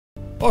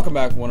Welcome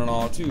back, one and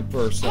all, to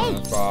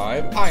Persona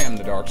 5. I am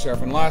the Dark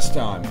Seraph, and last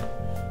time,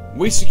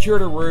 we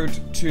secured a route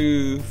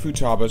to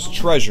Futaba's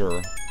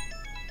treasure.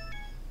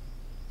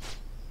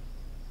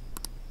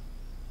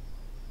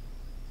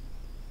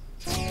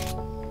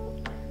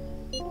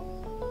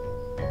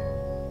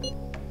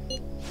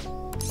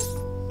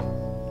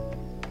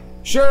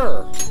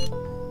 Sure!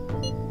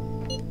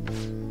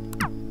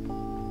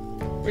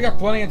 We got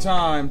plenty of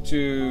time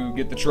to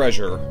get the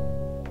treasure.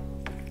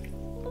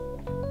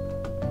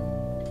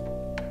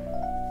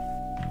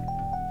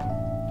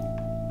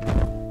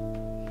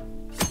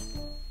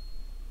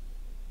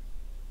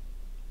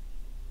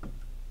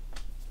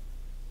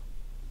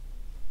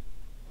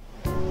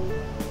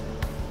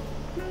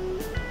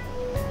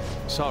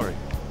 Sorry.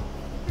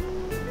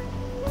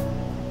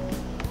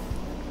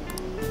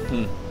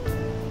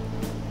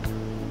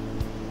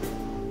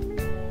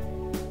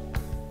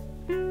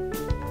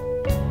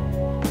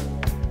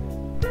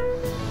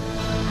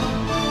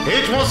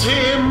 It was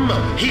him!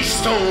 He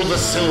stole the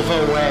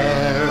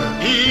silverware!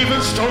 He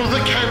even stole the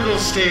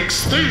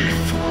candlesticks!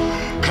 Thief!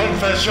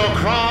 Confess your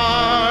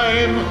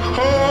crime!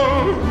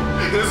 Oh!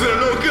 Is there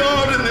no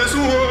God in this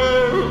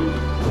world?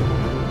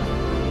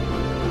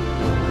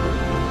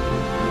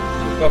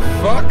 The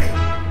fuck?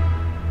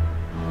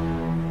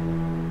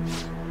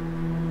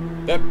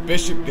 That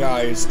bishop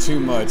guy is too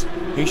much.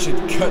 He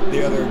should cut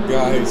the other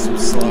guy some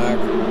slack.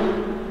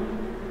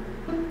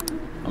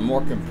 I'm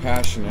more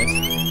compassionate.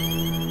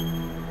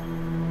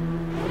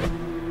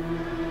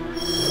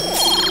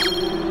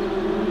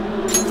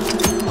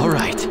 All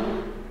right.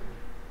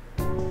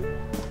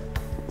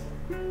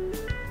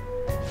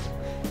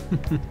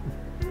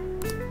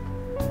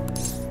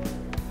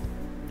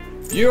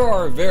 You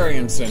are very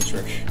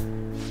eccentric.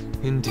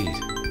 Indeed.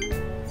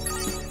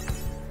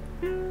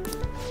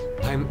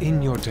 I'm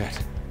in your debt.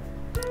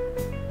 I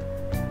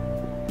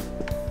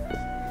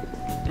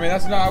mean,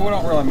 that's not, I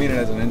don't really mean it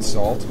as an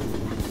insult.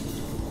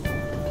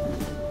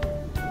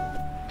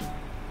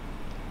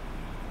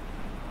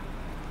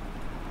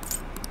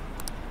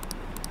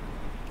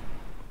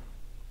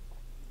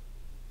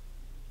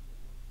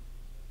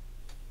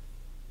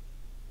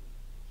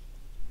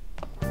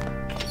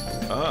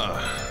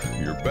 Ah,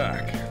 you're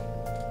back.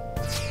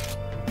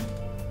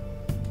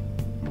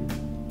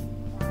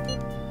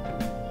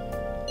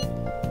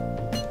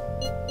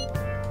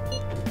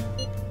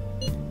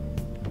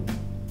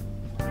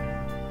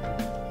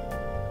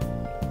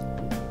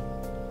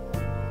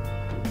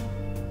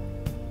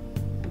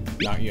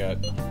 Not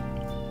yet.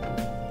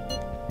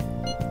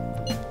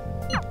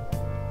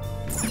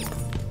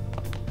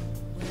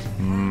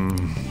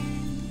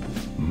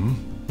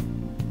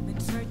 Been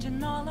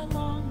searching all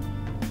along,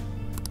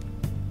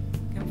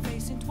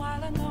 confessing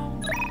while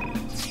alone,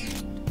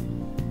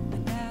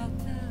 without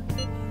the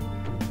clue,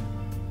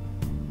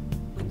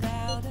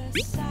 without a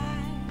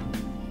sign,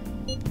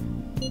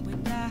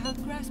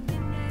 without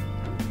grasping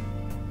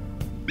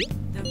it.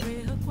 The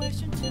real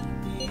question to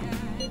be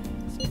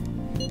asked: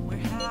 where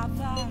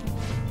have I?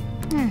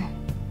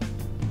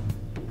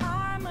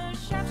 I'm a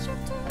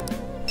sharpshooter.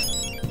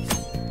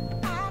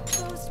 I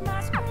close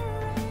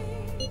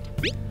masquerade,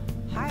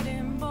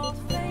 hiding both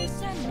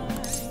face and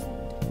mind,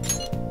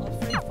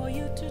 afraid for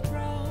you to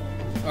draw.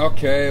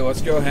 Okay,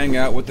 let's go hang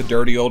out with the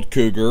dirty old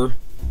cougar.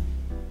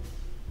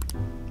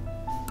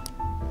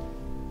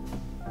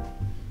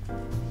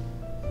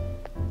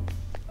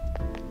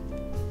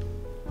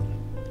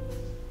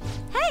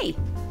 Hey!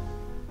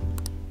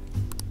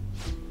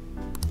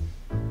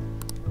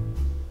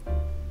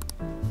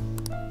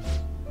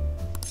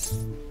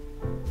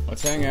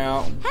 Let's hang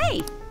out.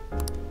 Hey!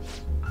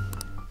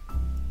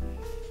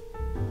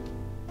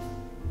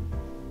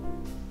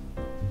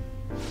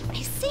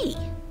 I see.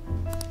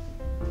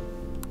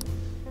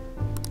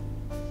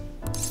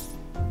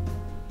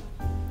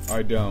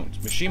 I don't.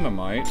 Mishima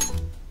might.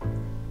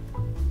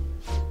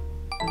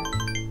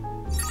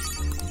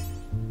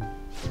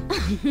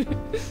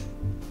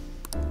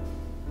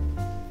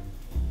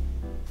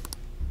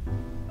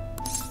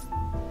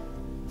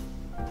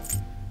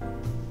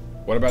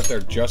 What about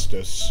their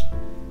justice?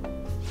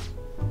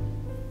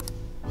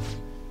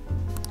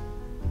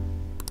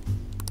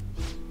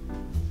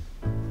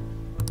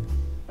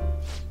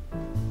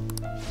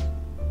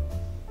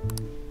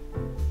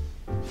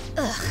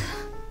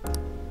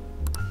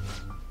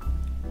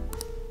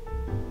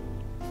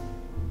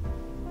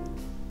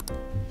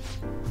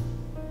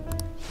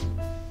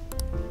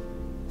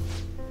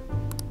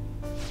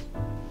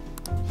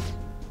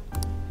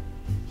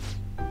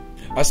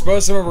 I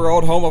suppose some of her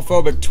old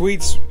homophobic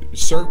tweets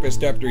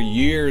surfaced after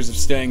years of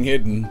staying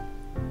hidden.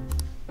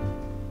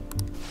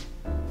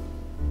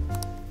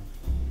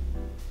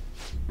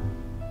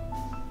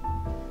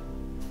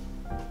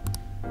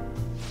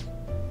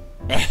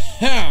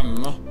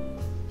 Ahem!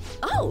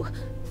 Oh!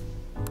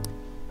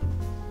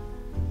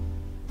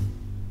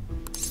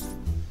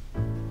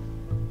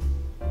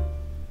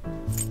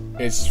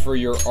 It's for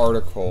your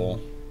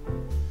article.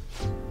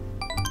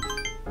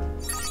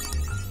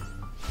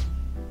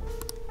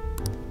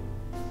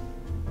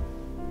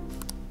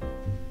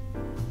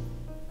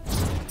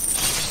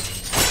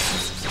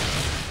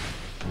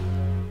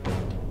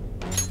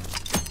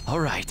 All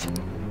right.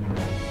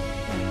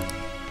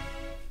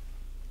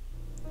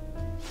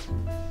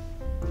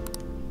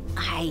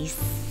 I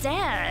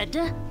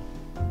said...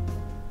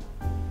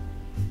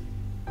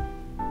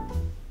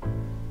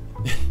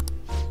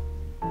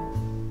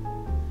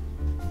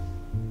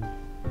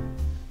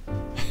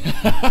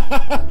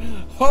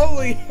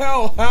 Holy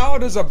hell, how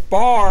does a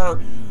bar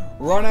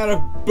run out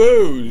of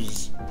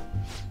booze?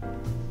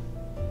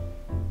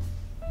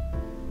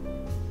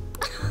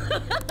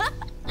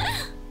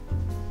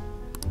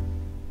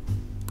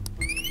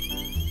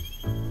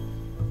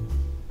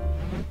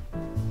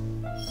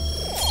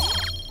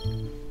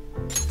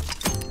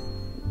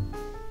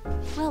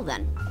 Well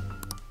then.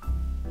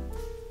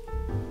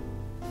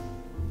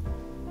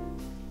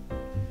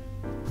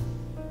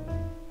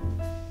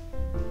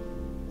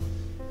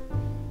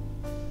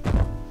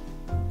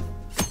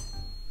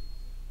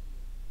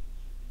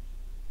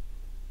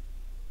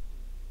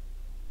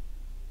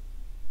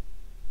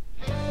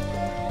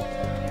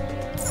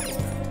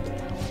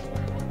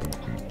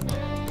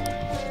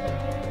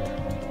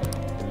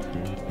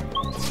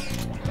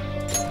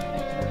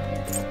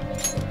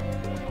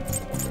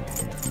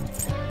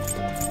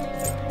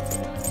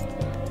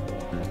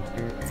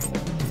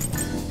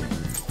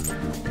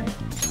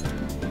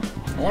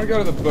 I want to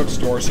go to the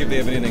bookstore, see if they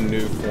have anything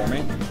new for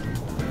me.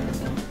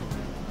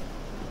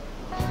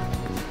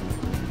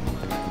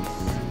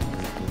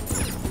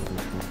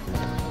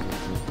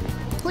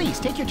 Please,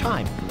 take your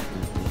time.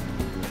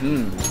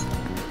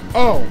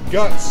 Oh,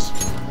 guts!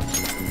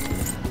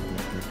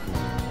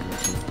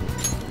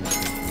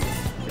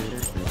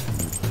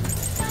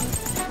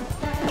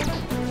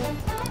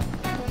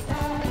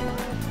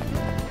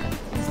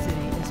 The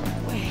city is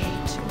way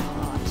too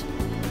hot.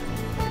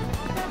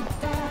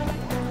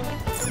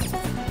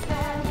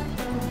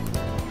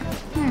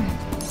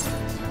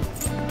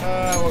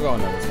 We'll go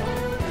another time.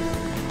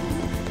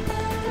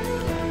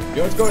 Yo,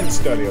 let's go ahead and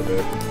study a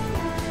bit.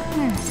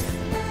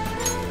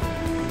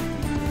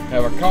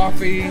 Have a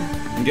coffee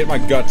and get my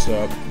guts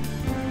up.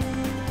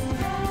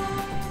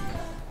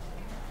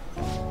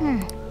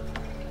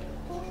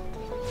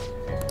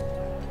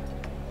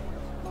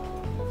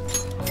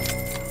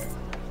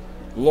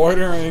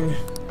 Loitering.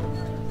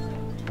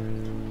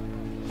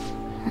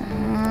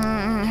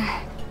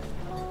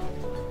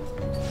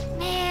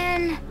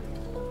 Man.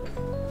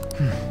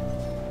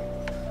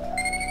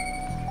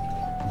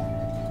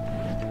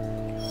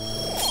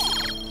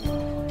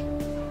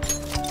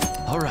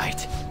 All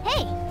right.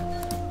 Hey.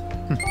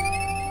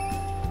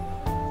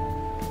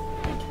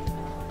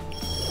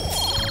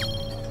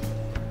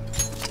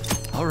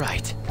 All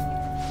right.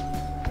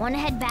 Wanna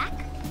head back?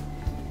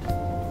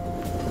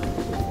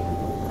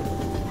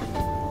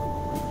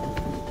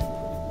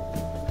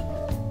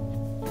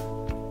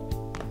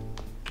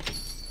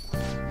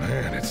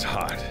 Man, it's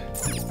hot.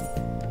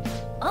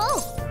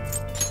 Oh.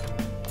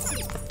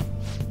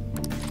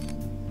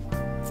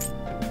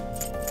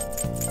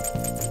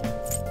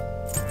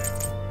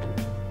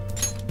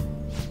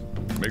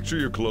 Make sure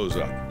your clothes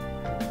up.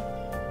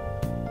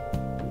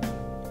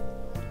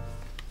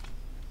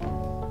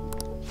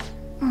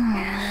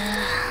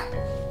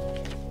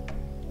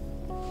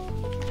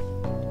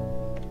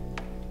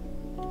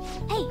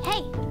 Hey,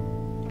 hey.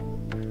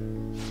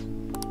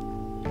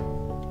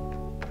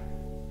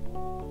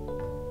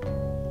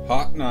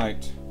 Hot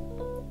night.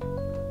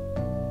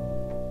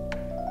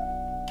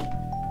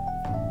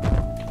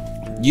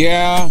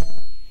 Yeah,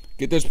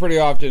 get this pretty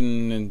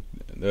often in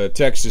the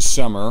Texas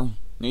summer.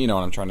 You know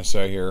what I'm trying to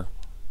say here.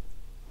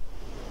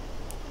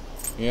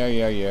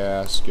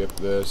 Yeah, skip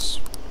this.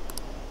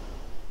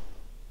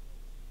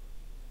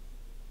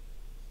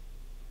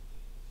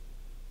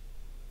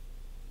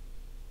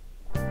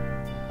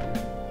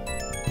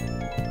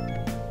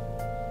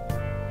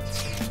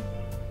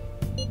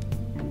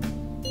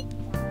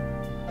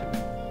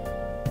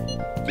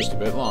 Just a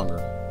bit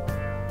longer.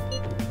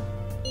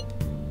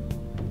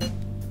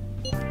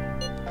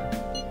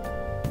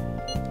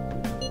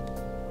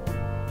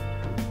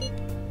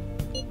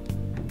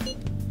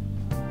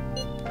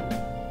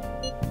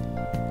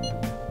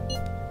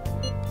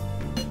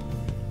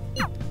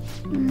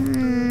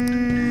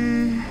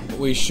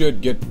 We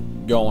should get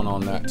going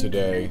on that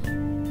today.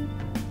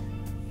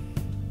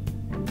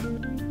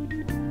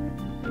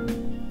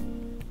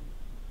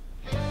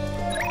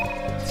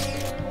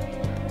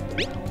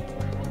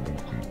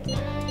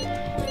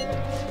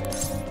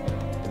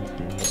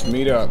 Let's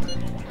meet up.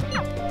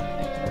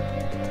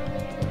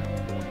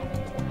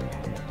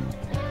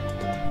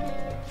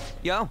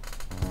 Yo.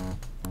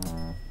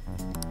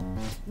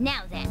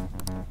 Now then.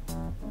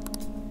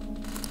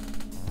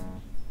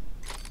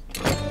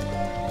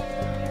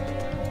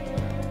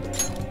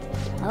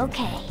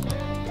 Okay.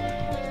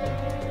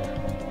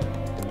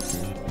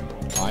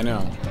 I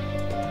know.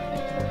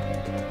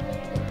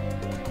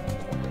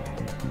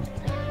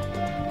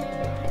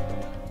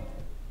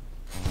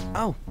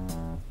 Oh.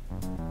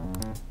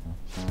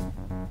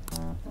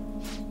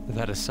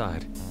 That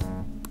aside.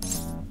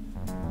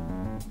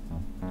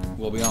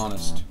 We'll be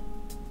honest.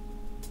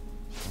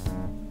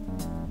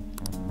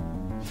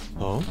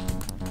 Oh?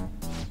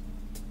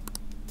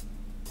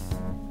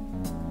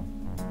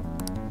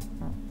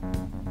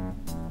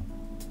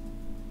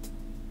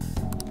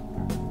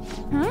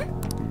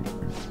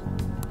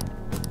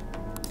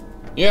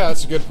 Yeah,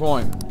 that's a good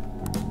point.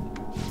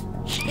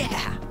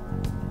 Yeah.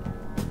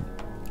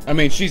 I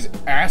mean, she's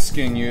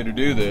asking you to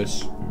do this.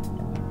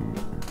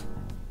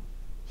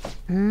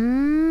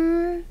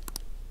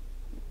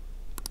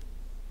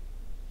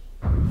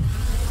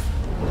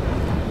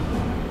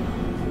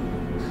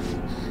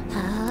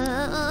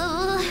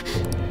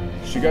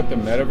 She got the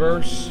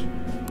metaverse.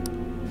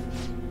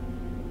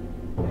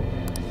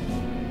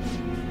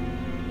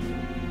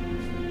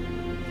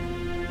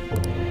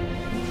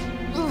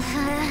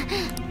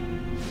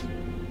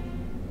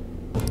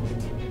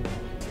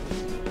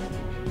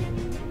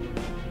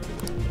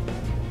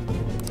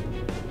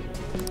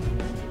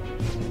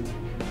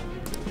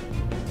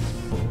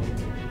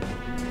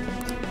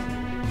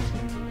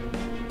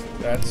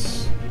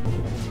 That's...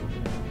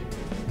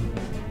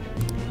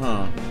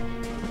 Huh.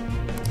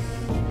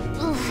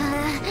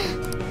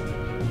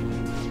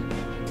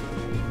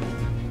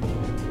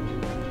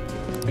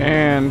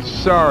 And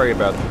sorry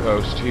about the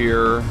post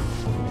here.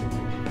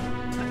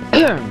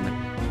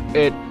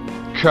 It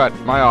cut,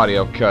 my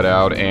audio cut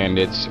out, and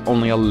it's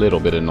only a little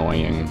bit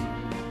annoying.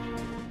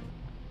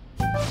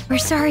 We're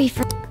sorry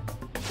for...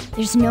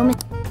 There's no...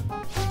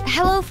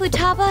 Hello,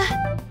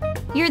 Futaba?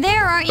 You're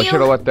there, aren't I you? should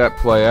have let that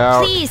play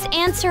out. Please,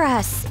 answer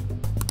us.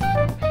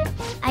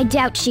 I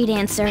doubt she'd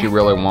answer. She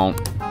really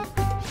won't.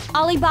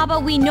 Alibaba,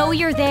 we know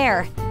you're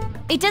there.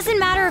 It doesn't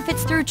matter if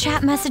it's through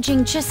chat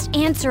messaging, just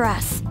answer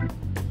us.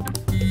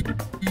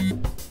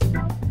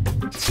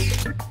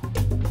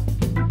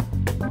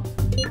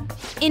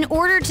 In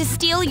order to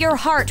steal your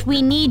heart,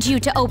 we need you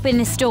to open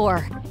this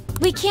door.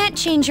 We can't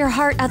change your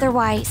heart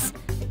otherwise.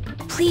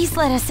 Please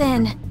let us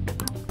in.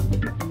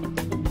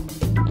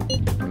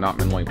 I'm not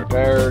mentally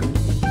prepared.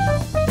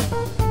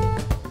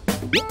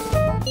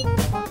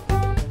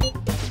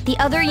 The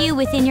other you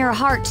within your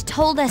heart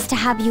told us to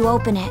have you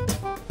open it.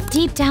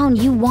 Deep down,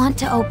 you want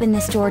to open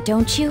this door,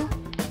 don't you?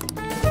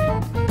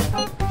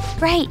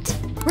 Right.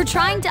 We're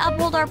trying to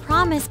uphold our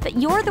promise, but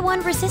you're the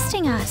one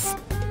resisting us.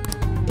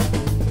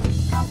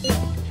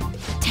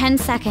 10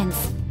 seconds.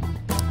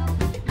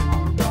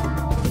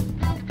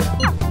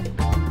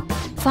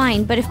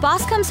 Fine, but if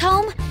boss comes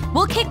home,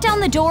 we'll kick down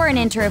the door and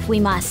enter if we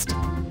must.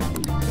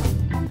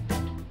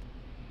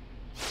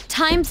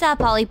 Time's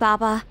up,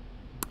 Alibaba.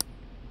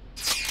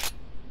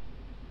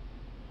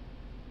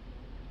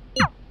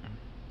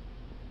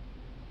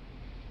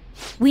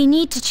 We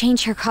need to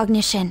change her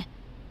cognition.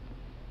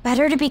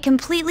 Better to be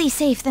completely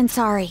safe than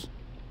sorry.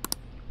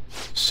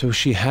 So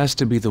she has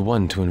to be the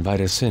one to invite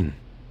us in.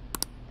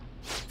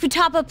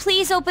 Futaba,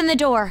 please open the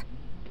door.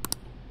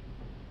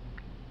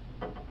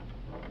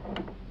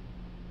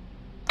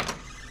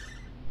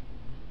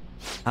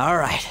 All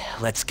right,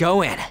 let's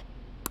go in.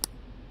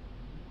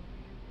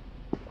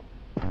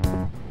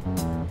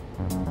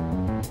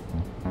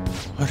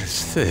 What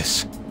is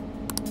this?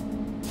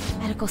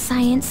 Medical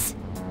science,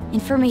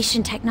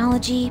 information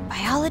technology,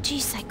 biology,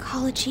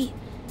 psychology.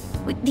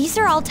 These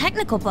are all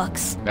technical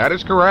books. That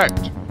is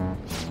correct.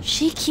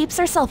 She keeps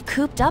herself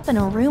cooped up in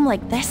a room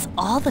like this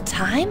all the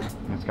time?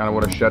 That's kind of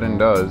what a shut-in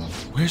does.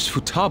 Where's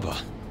Futaba?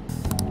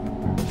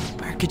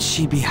 Where could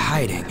she be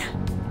hiding?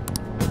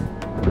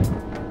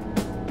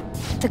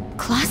 The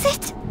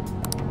closet?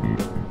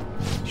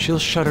 She'll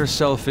shut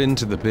herself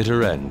into the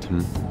bitter end, hmm?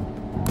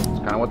 That's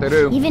kind of what they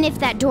do. Even if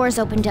that door's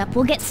opened up,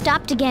 we'll get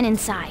stopped again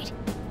inside.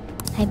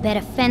 I bet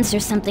a fence or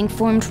something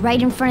formed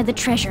right in front of the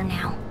treasure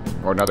now.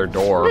 Or another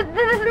door.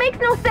 This makes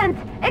no sense.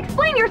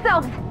 Explain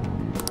yourselves.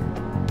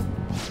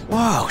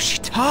 Whoa, she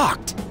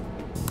talked.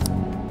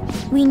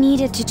 We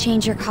needed to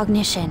change your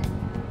cognition.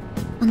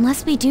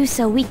 Unless we do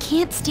so, we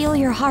can't steal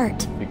your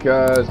heart.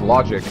 Because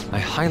logic. I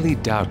highly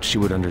doubt she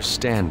would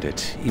understand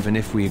it, even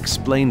if we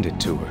explained it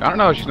to her. I don't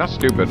know, she's not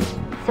stupid.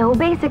 So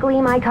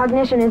basically, my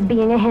cognition is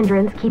being a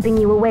hindrance, keeping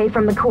you away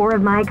from the core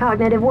of my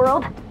cognitive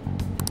world.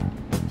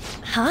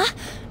 Huh?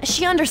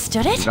 She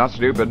understood it? She's not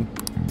stupid.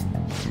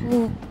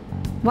 Well,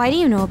 why do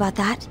you know about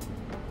that?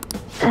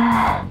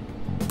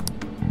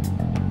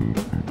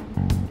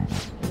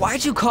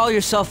 Why'd you call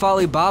yourself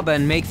Alibaba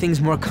and make things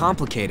more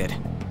complicated?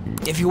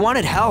 If you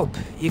wanted help,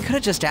 you could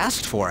have just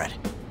asked for it.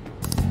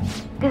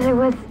 Because I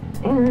was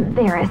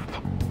embarrassed.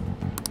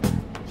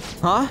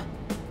 Huh?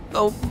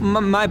 Oh,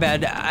 my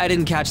bad. I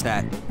didn't catch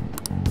that.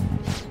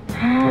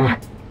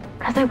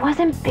 Because I was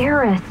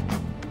embarrassed.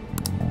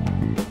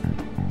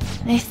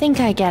 I think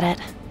I get it.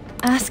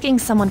 Asking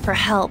someone for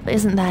help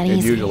isn't that It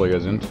easy. usually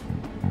isn't.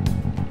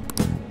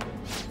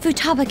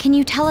 Futaba, can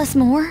you tell us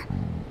more?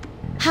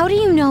 How do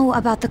you know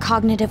about the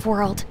cognitive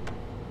world?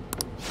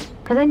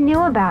 Because I knew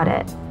about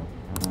it.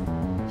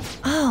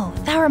 Oh,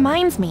 that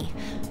reminds me.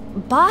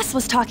 Boss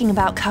was talking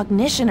about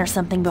cognition or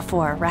something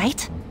before,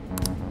 right?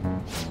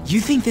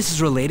 You think this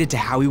is related to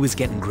how he was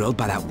getting grilled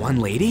by that one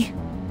lady?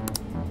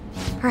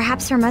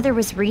 Perhaps her mother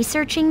was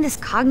researching this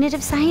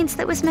cognitive science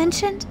that was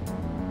mentioned?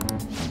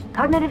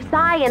 Cognitive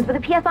science with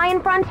a PSI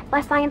in front.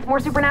 Less science, more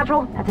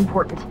supernatural. That's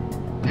important.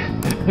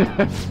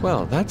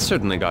 Well, that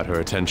certainly got her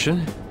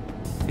attention.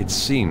 It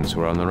seems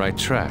we're on the right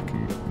track.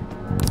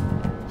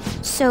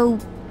 So,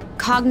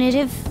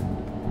 cognitive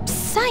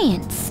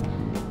science.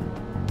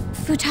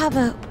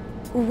 Futaba,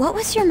 what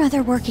was your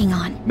mother working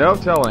on? No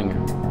telling.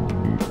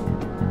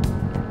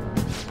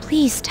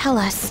 Please tell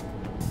us.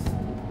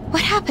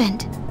 What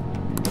happened?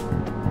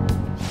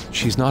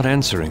 She's not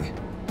answering.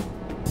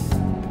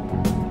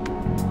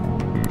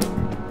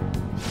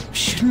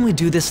 Shouldn't we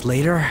do this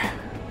later?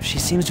 She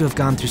seems to have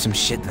gone through some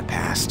shit in the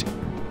past.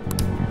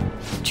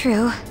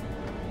 True.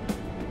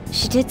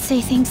 She did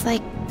say things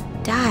like,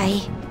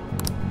 die.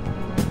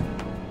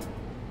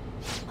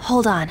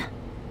 Hold on.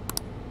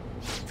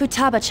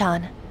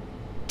 Futaba-chan,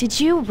 did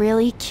you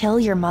really kill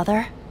your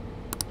mother?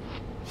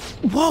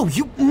 Whoa,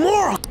 you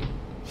moron!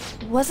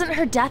 Wasn't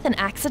her death an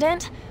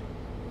accident?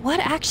 What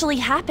actually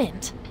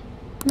happened?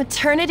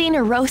 Maternity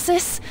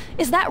neurosis?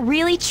 Is that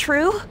really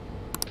true?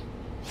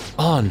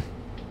 On.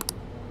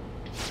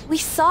 We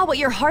saw what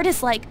your heart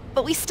is like,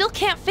 but we still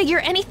can't figure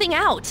anything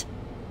out.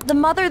 The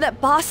mother that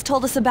Boss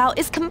told us about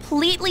is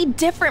completely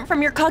different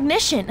from your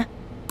cognition.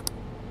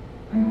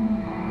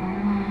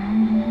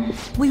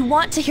 We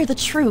want to hear the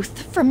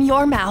truth from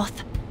your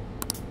mouth.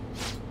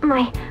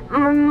 My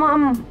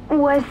mom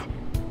was...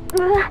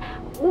 The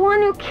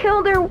one who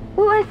killed her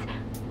was...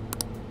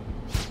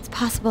 It's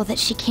possible that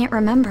she can't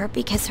remember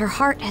because her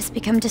heart has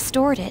become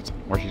distorted.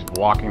 Or she's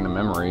blocking the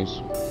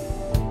memories.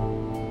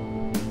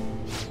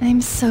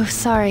 I'm so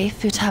sorry,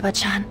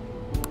 Futaba-chan.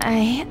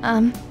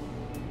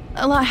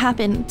 A lot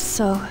happened,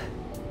 so...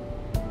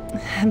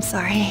 I'm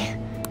sorry.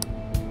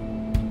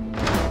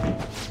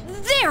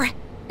 There!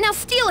 Now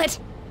steal it!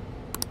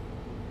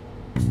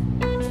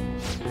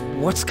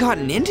 What's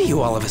gotten into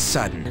you all of a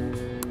sudden?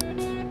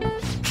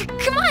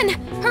 Come on!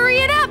 Hurry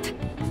it up!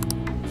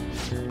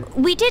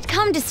 We did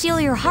come to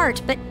steal your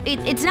heart, but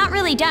it's not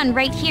really done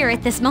right here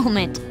at this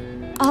moment.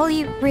 All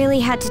you really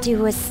had to do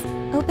was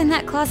open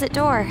that closet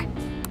door.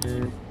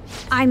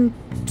 I'm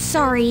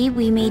sorry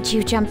we made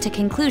you jump to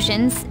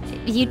conclusions.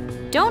 You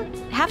don't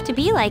have to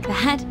be like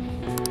that.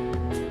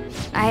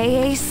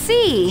 I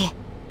see.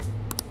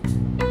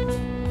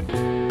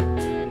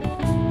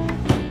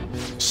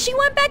 She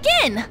went back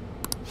in!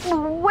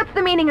 What's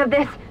the meaning of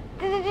this?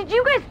 Did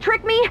you guys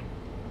trick me?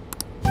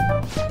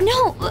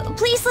 No,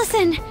 please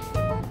listen.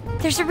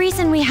 There's a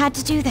reason we had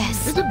to do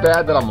this. Is it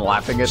bad that I'm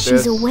laughing at this?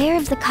 She's aware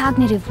of the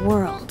cognitive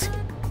world,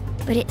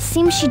 but it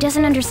seems she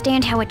doesn't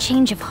understand how a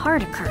change of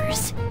heart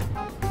occurs.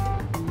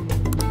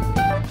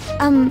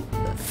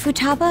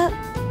 Futaba,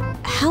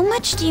 how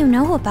much do you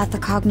know about the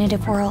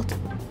cognitive world?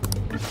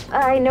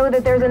 I know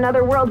that there's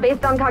another world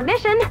based on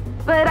cognition,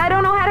 but I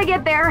don't know how to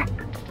get there.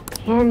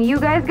 Can you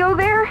guys go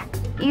there?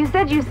 You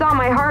said you saw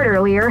my heart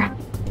earlier.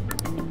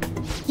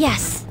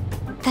 Yes,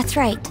 that's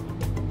right.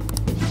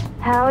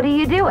 How do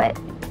you do it?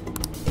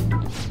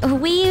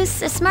 We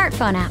use a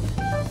smartphone app.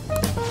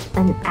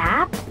 An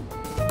app?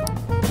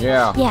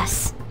 Yeah.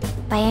 Yes.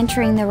 By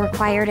entering the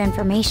required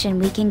information,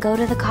 we can go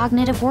to the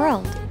cognitive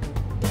world.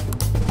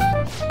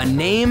 A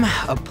name,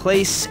 a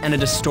place, and a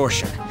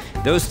distortion.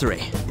 Those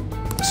three.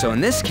 So in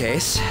this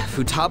case,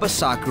 Futaba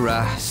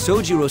Sakura,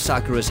 Sojiro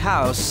Sakura's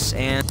house,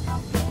 and...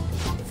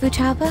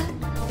 Futaba,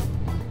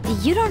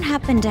 you don't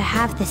happen to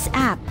have this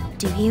app,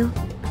 do you?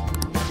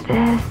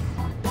 This...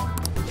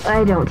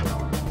 I don't.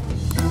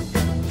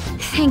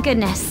 Thank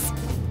goodness.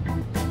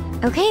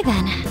 Okay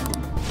then.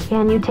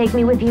 Can you take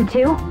me with you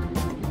too?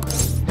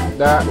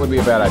 That would be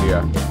a bad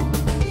idea.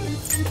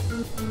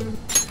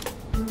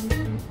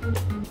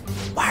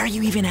 Why are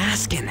you even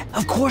asking?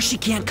 Of course she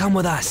can't come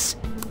with us.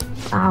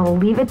 I'll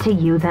leave it to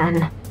you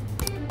then.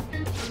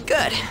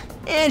 Good.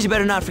 And you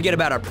better not forget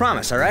about our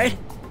promise, all right?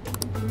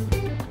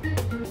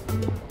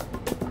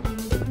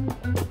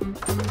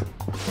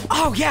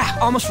 Oh yeah,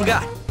 almost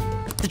forgot.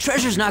 The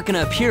treasure's not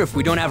gonna appear if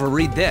we don't have her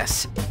read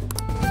this.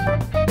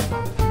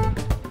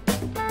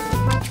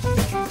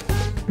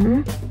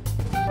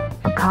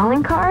 A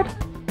calling card?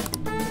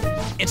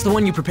 It's the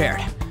one you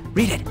prepared.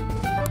 Read it.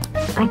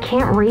 I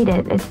can't read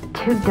it. It's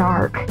too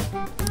dark.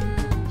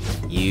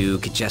 You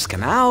could just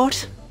come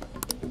out.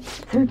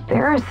 It's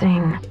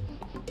embarrassing.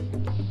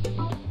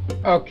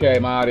 Okay,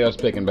 my audio's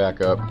picking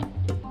back up.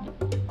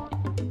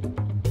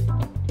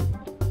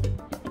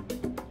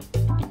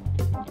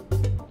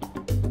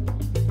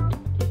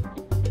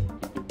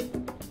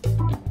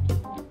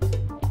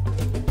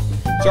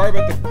 Sorry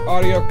about the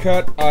audio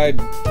cut. I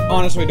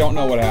honestly don't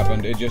know what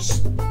happened. It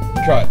just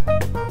cut.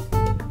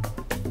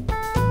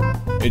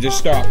 It just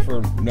stopped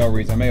for no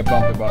reason. I may have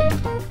bumped the button.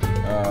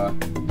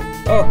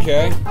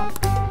 Okay.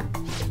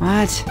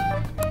 What?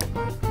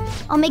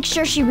 I'll make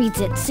sure she reads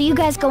it, so you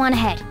guys go on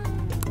ahead.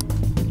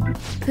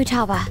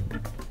 Futaba,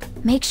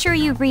 make sure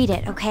you read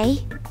it,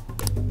 okay?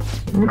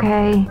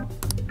 Okay.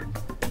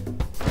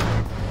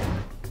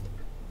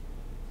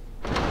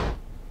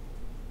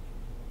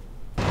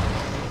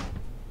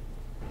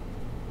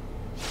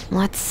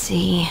 Let's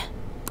see.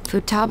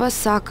 Futaba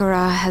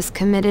Sakura has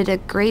committed a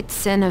great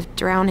sin of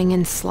drowning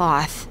in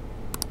sloth.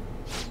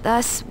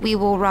 Thus, we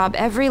will rob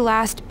every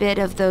last bit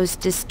of those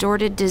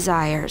distorted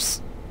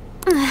desires.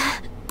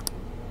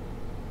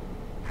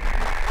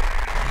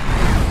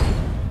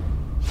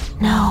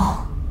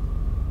 No,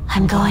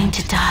 I'm going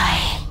to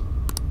die.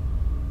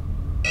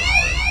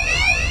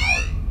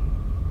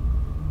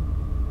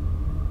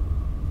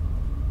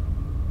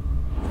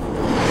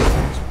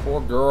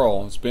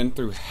 It's been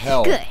through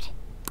hell. Good.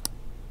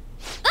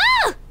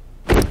 Ah!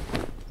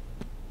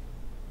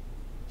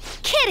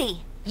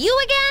 Kitty, you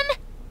again?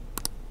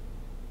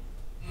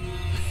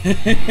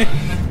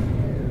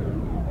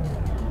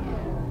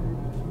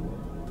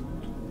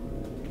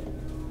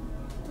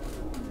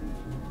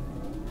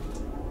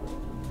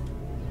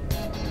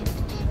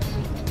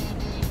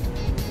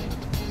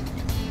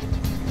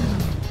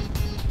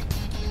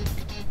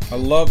 I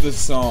love this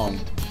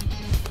song.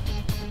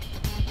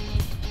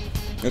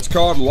 It's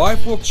called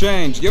Life Will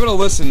Change. Give it a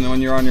listen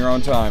when you're on your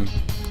own time.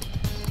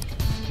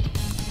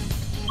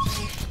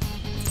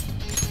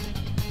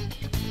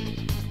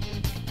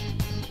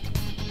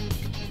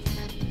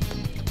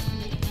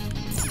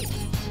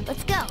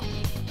 Let's go.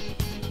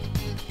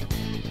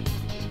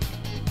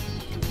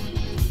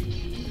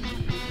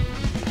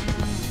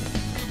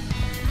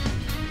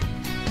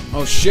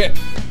 Oh shit.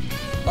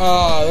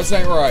 This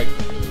ain't right.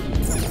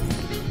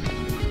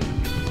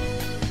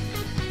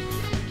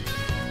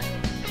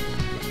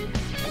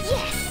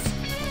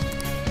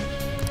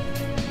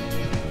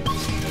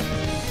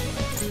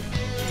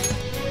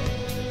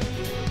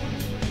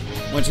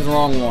 Went to the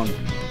wrong one.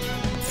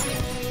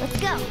 Let's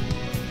go.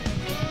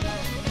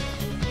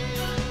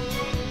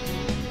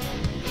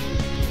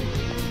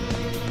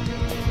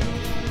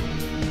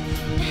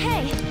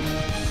 Hey.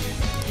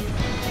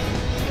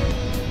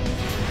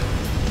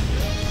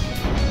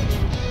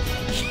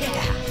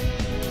 Yeah.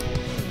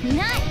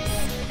 Nice.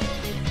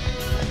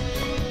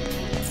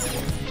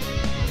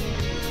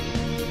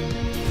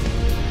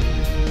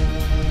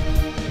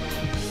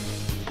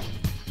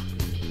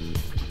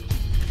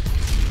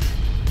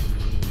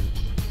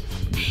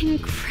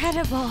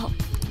 Incredible.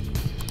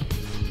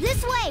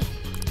 This way.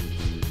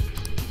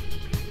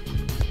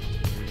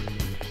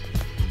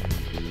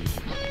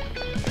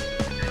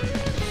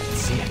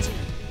 See it.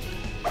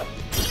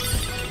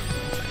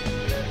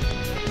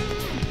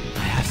 I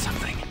have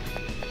something.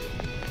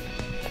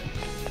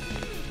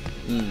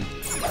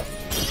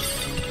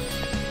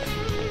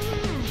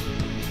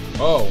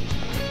 Oh.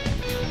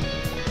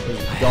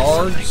 There's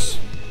guards.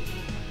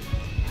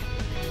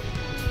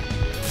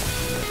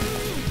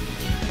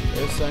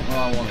 This ain't what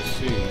I want to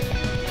see.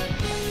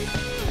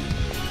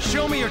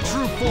 Show me your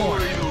true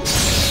form.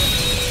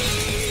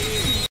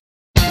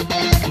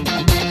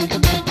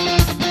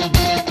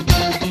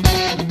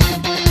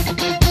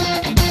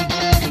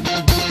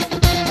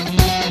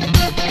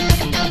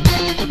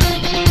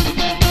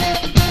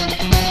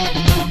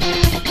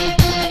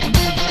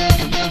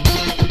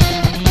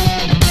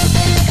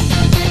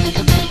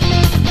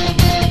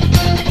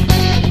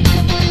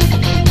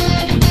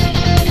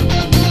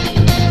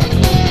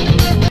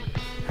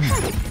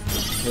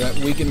 That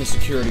weakened the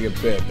security a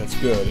bit. That's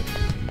good.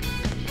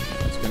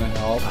 That's gonna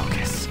help.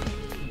 Focus.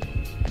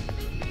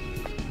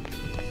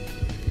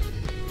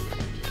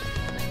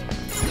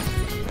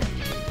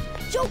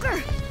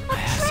 Joker, a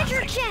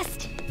treasure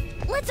chest.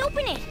 Let's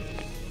open it.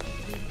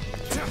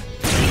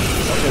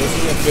 Okay, this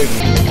is a big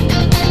one.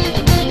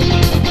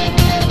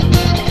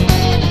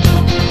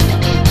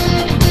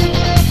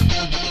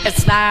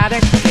 It's not a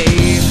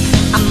game.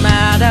 I'm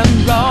not a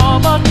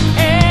robot,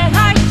 and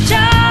I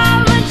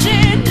challenge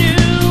you.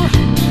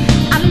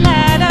 I'm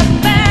not a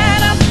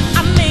phantom.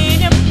 I'm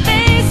in your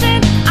face,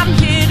 and I'm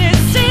here to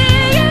see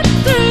it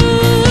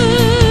through.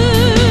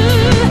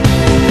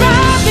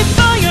 Right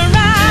before your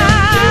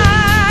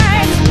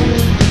eyes,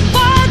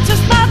 words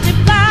just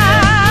multiply.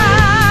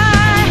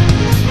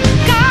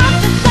 Got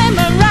the flame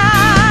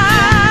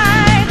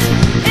right.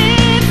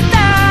 It's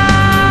time.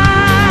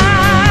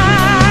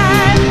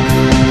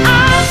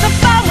 As the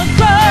power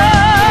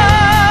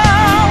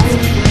grows,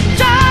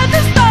 try to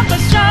stop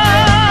us shows.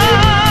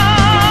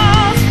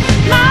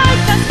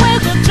 Light us will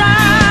go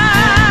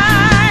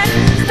dry.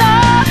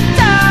 Stop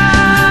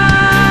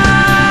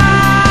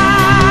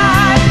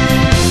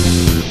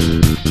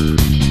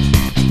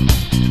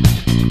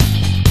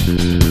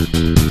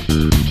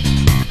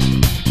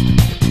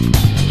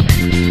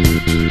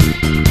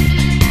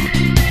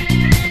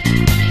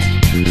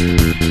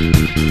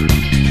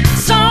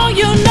so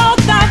you know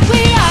that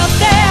we out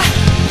there,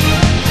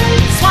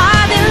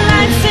 swatting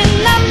lines in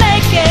the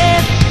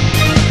making.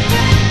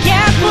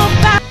 Yeah, we'll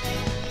back.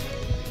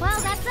 Well,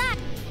 that's that.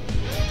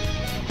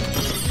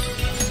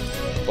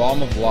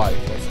 Bomb of life.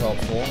 That's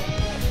helpful.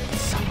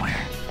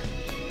 Somewhere.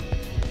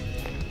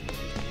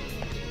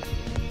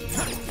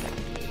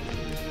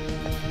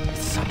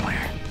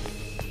 Somewhere.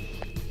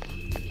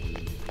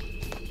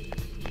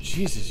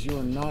 Jesus, you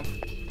are not.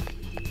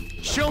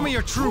 Show me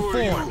your true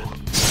form.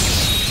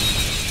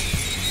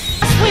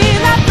 We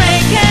not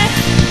breaking,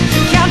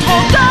 can't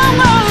hold on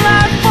our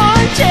life for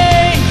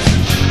change.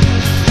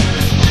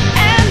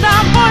 And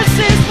our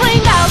voices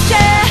ring out,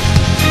 yeah.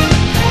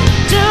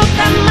 Took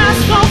the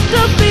mask off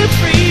to be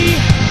free.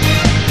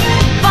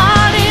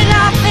 Fought it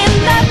out in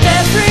the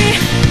debris.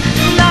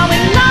 Now we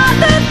know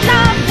that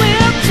love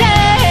will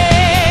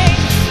change.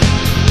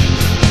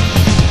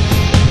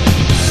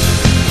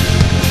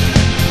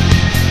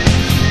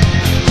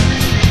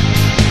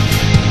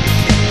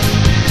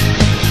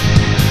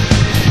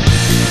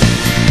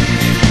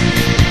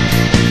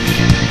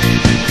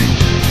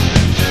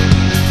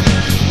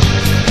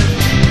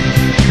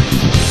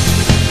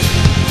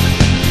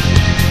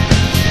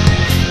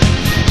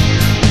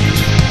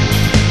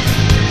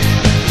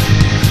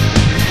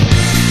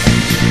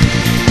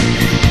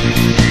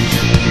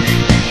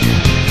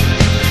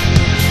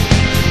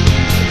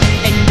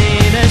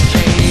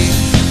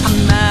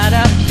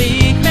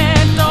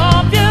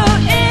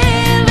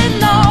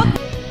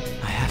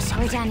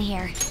 done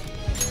here.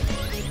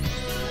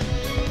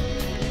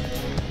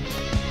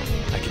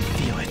 I can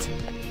feel it.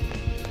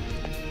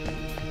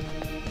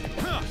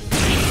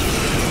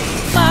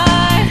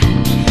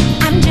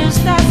 I'm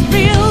just as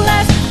real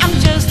as I'm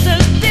just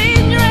as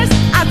dangerous.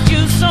 I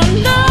just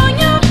don't know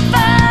your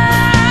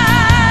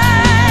fight.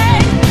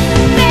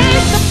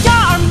 Make up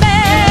your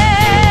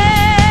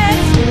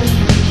mess.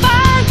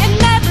 Fight in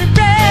every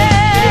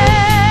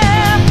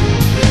breath.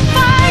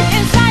 Fight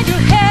inside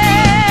your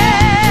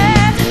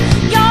head.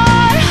 Your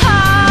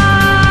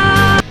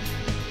heart.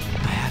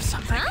 I have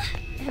something. Huh?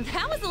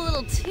 That was a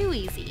little too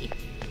easy.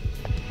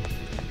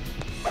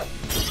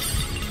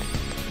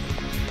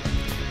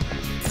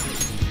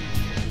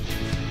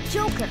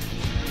 Joker.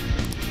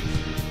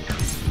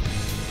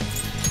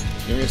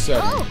 Give me a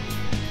second. Oh,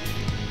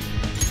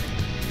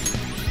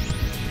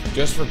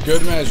 Just for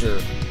good measure.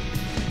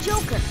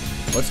 Joker.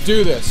 Let's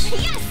do this.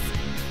 Yes!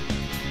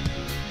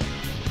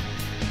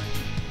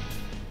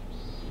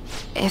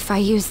 If I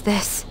use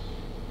this,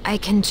 I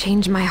can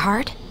change my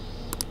heart?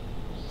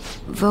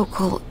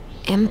 Vocal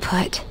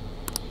input.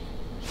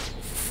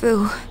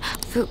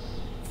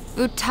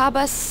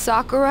 Futaba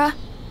Sakura?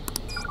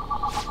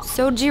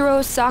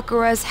 Sojiro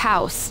Sakura's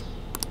house.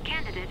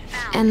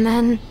 And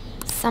then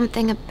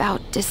something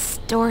about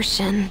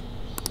distortion.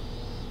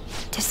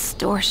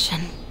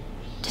 Distortion.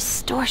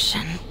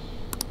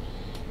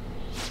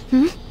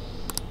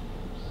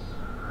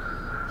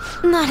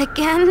 Not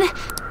again.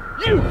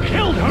 You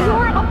killed her!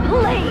 You're a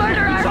plague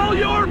murderer! It's all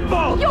your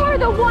fault! You're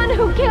the one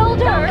who killed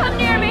her! Don't come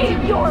near me!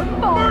 It's your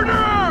fault!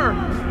 Murderer!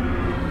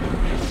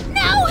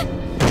 No!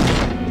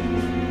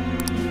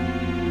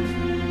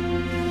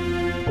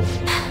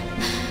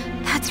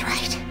 That's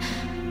right.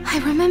 I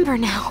remember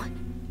now.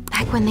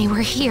 Back when they were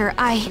here,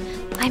 I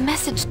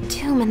messaged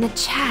Doom in the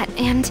chat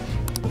and...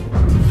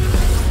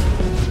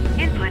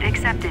 Input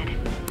accepted.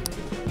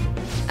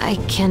 I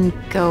can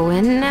go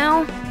in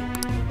now?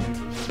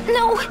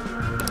 No!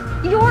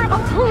 You're a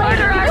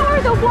murderer!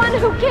 You're the one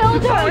who killed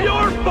It's her! all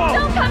your fault!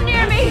 Don't come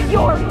near me! It's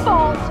your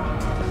fault!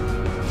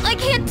 I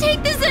can't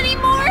take this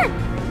anymore!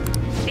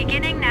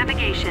 Beginning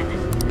navigation.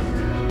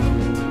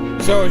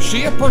 So is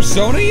she a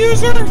Persona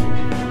user?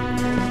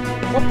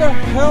 What the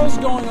hell's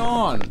going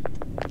on?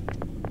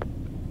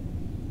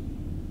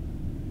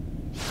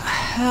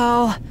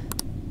 Hell.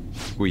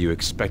 Were you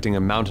expecting a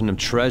mountain of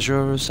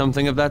treasure or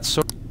something of that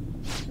sort?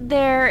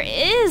 There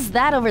is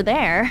that over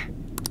there.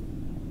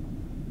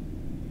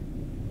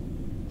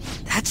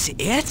 That's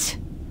it?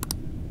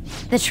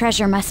 The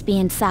treasure must be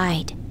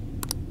inside.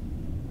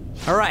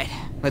 All right,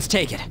 let's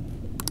take it.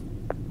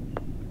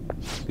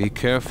 Be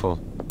careful.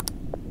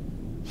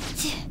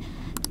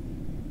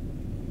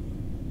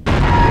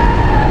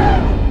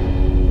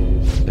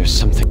 There's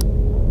something.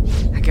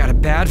 I got a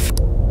bad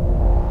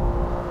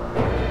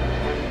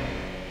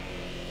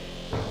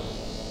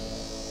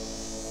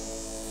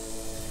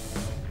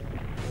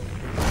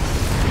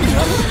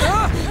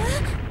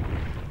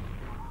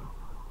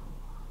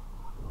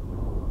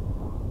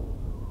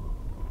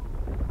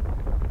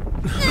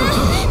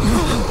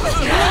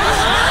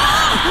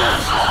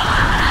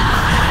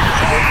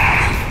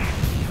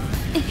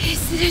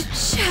Is it a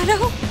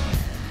shadow?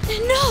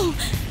 No!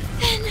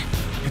 Then...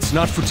 It's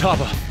not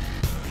Futaba.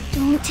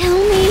 Don't tell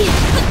me.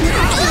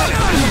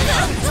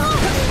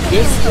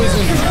 This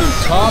isn't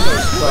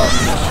Futaba's problem.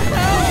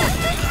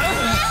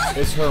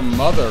 It's her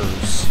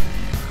mother's.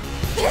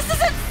 This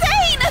is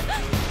insane!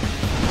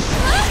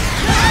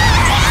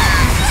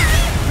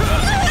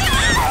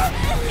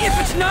 If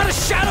it's not a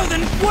shadow,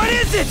 then what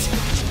is it?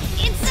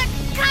 It's a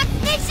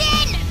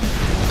cognition!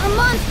 A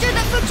monster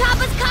that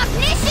Futaba's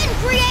cognition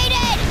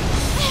created!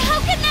 How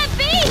can that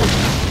be?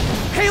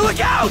 Hey, look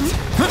out!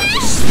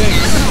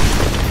 Sphinx.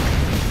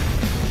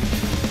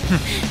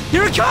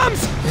 Here it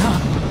comes!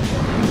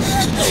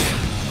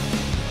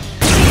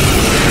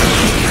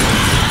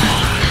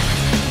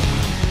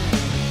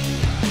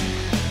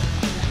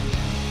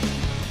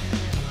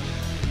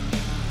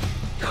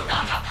 Do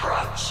not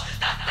approach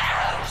the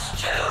Pharaoh's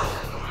tomb.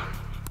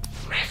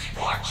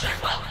 Misfortune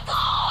will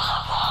fall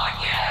upon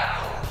you.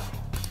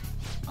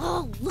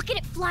 Oh, look at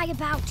it fly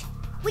about.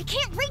 We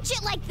can't reach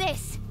it like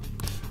this.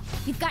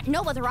 We've got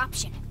no other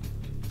option.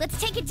 Let's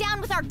take it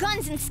down with our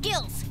guns and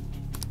skills.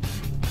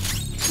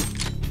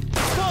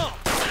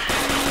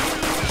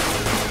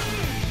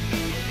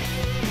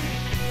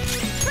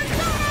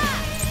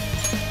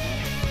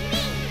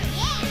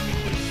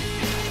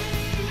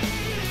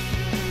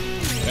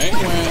 Ain't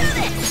win.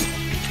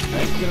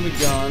 Ain't gonna be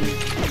done.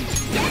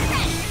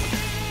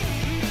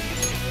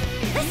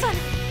 This one!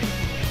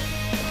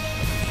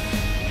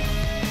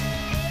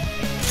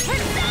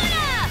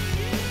 Persona!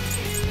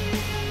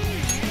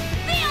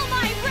 Feel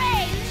my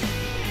rage!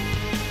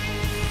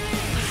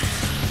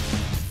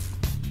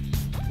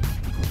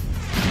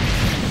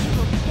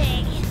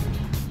 Okay.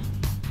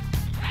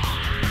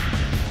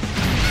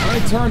 How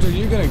many turns are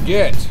you gonna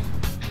get?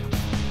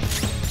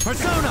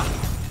 Persona!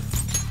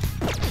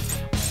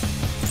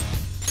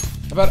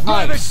 How about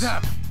ice?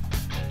 Persona!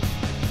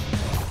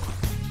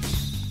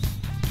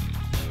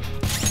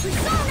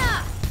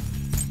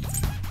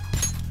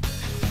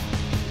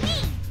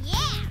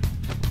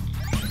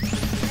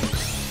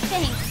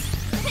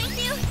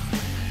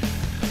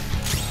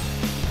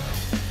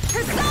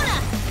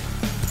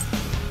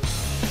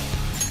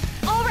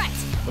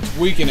 Let's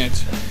weaken it.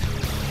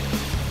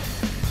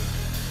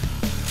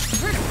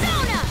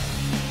 Persona!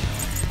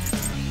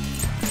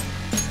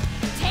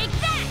 Take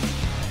that!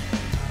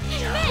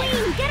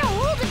 Queen, get a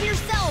hold of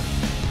yourself!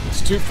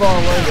 It's too far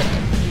away to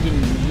even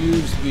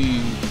use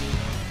the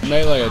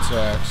melee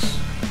attacks.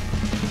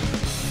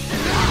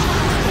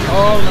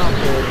 Oh, not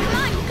good. Come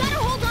on, you gotta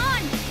hold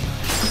on!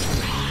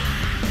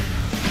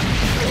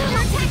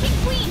 You're attacking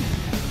Queen!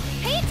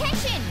 Pay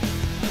attention!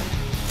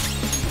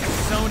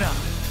 Sona!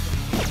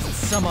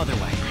 Some other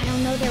way. I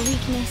don't know their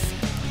weakness.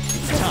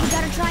 It's Guess time. we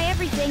gotta try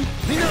everything.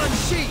 Lean on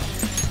she!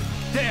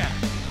 There!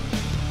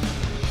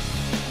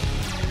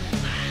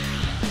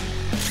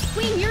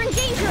 Queen, you're in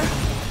danger!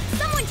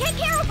 Someone take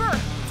care of her!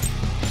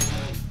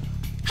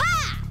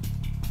 Ha!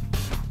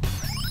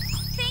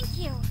 Thank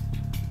you.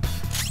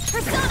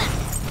 Persona!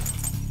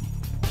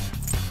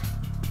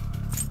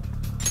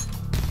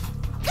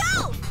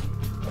 Go!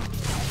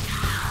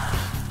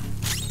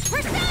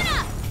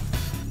 Persona!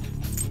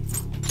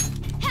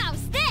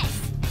 How's this?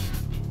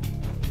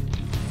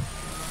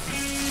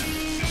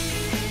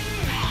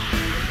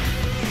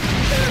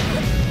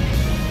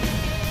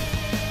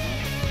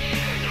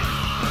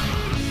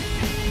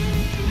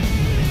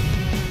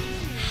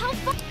 How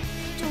far?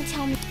 Don't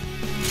tell me.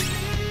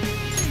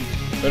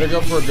 Better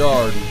go for a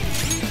guard.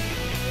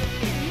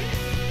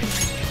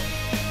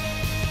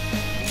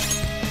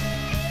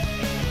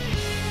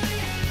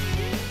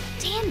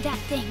 Damn that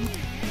thing.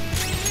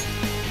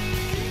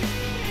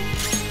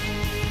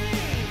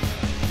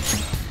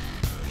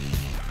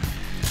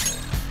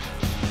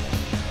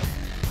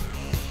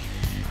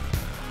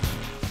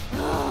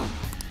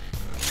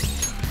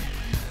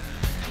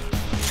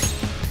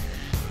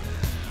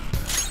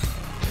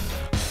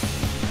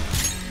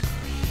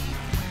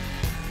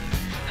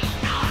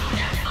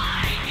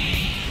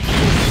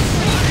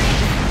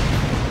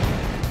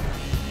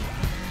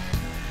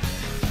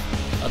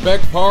 I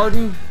beg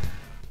pardon?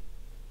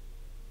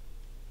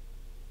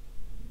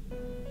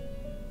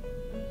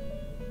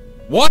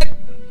 What?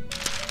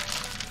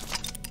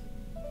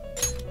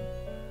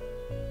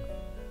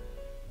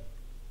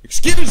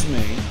 Excuse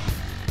me?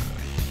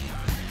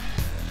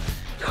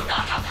 Do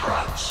not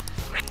approach.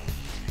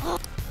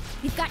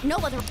 We've got no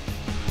other.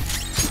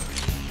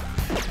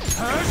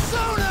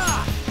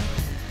 Persona!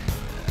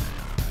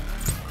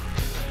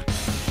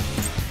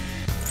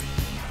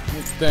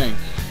 Let's think.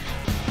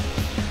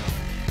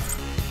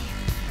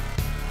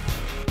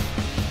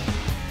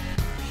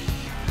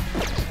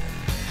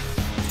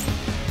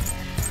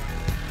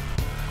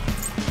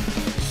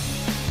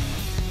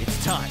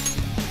 It's time.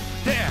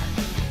 There!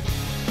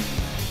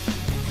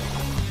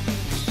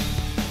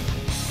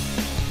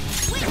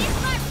 Witness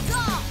my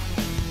resolve.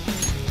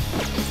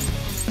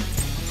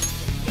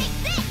 Take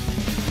this.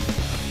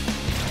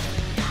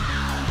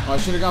 Oh, I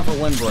should have gone for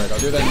windbreak. I'll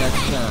do that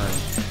next turn.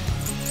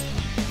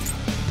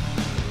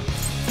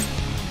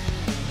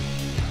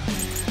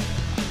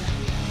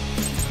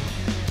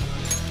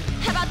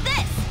 How about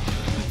this?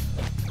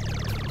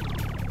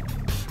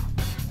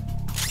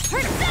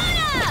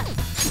 Persona!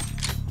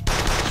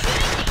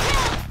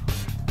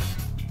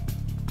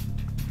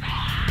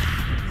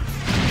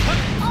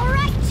 All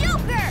right,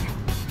 Joker.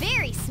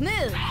 Very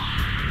smooth.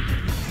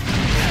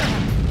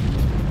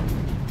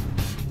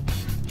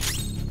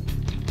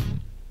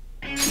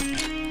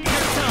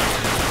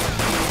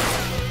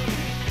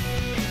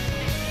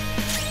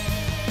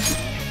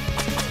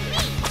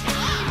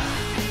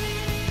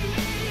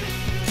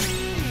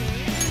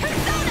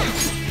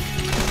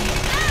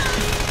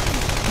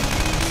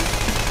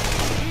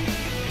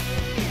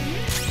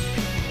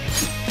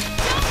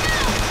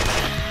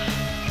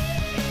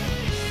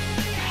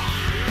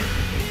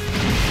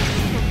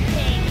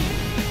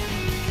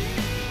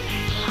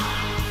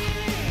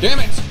 Damn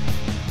it!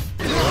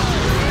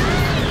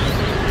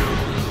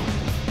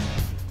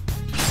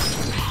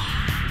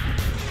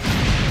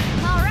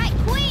 All right,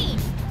 Queen.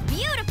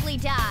 Beautifully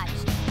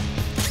dodged.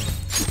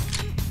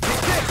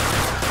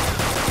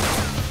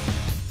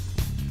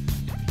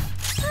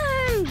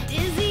 I'm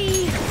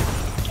dizzy.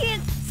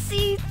 Can't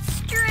see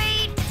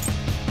straight.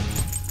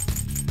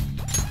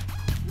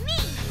 Me,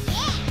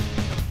 yeah.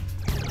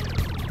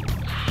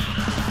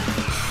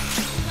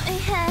 My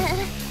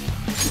head.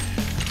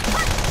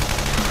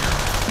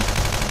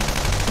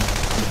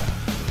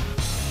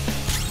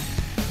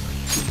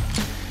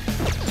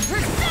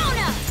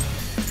 Persona!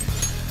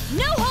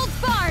 No holds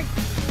barred!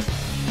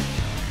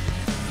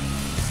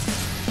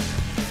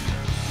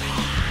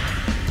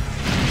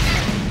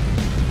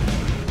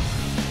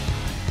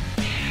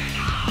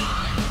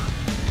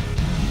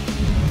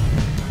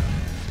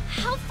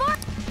 How far?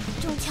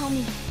 Don't tell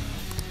me.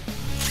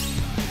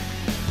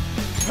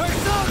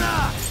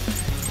 Persona!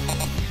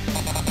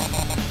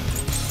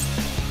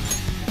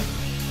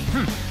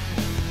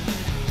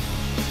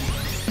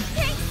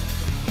 Thanks!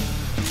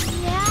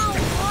 Now,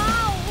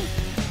 wow!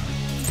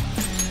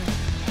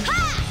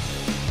 Ha!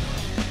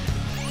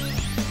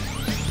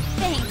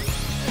 Thanks.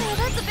 Oh,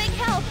 that's a big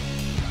help.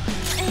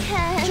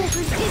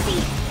 Joker's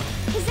dizzy.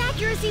 His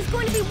accuracy's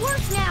going to be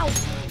worse now.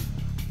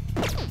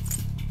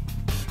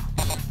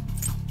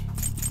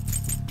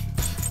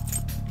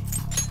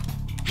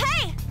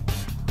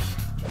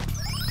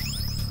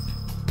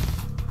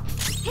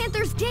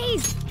 father's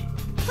days.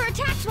 Her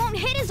attacks won't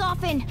hit as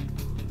often.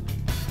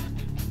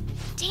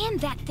 Damn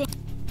that thing.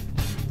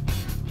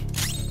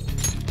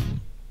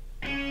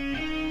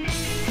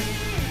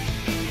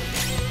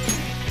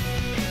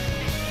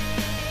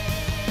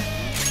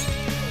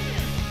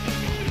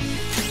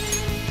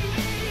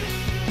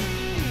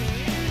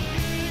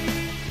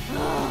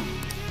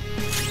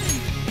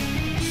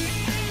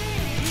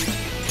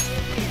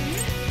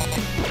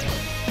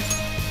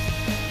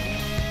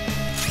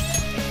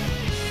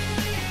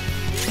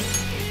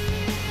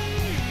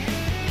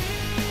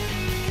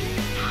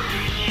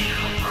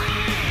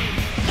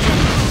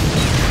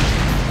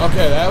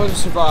 Okay, that was a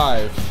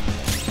survive.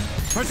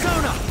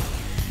 Persona!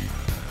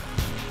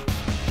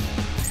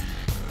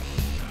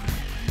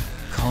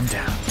 Calm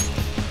down.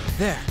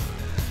 There.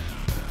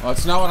 Well,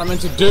 that's not what I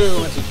meant to do.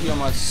 I meant to heal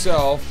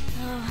myself.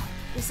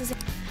 This is.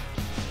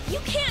 You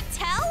can't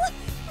tell?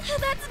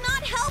 That's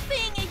not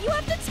helping. You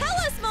have to tell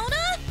us,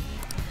 Mona.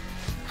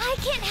 I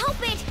can't help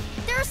it.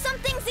 There are some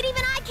things that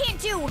even I can't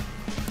do.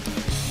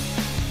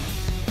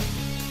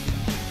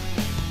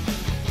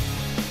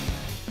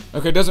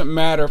 Okay, it doesn't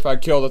matter if I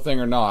kill the thing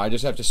or not. I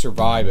just have to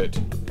survive it.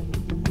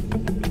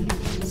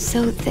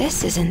 So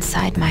this is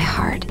inside my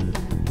heart.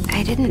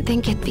 I didn't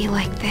think it'd be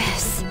like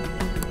this.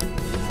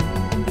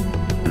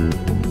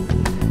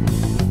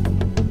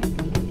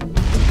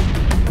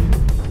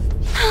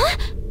 Huh?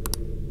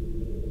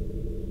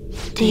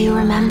 Do you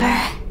remember?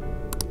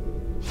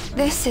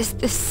 This is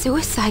the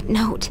suicide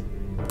note.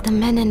 The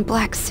men in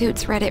black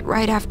suits read it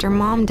right after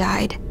Mom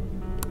died.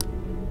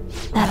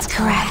 That's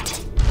correct.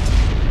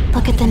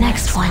 Look at the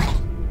next one.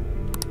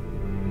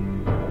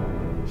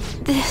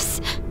 This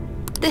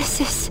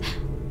is...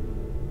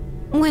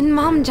 when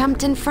Mom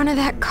jumped in front of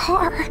that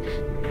car.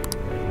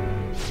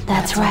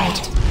 That's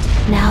right.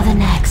 Now the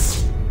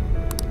next.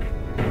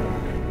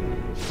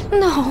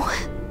 No.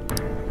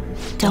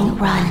 Don't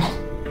run.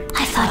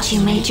 I thought you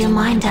made your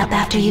mind up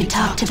after you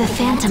talked to the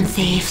Phantom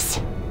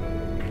Thieves.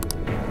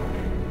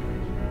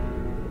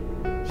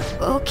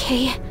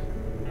 Okay.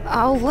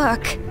 I'll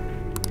look.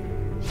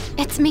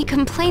 It's me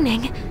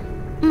complaining.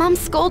 Mom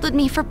scolded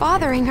me for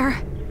bothering her.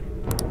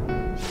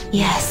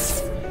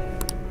 Yes.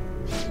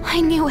 I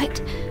knew it.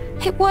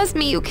 It was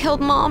me who killed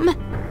Mom.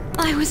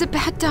 I was a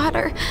bad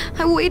daughter.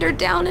 I weighed her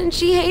down and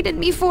she hated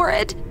me for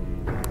it.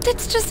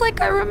 It's just like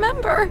I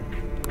remember.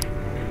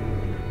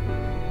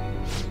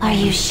 Are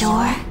you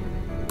sure?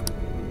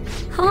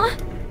 Huh?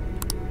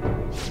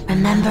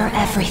 Remember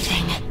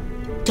everything.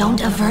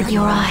 Don't avert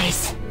your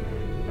eyes.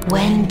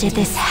 When did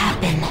this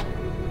happen?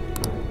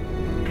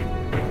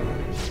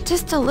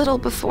 Just a little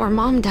before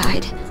Mom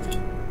died.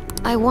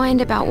 I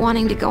whined about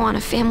wanting to go on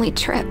a family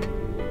trip,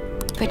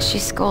 but she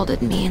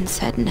scolded me and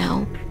said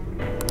no.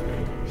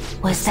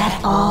 Was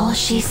that all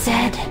she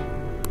said?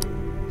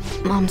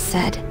 Mom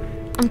said,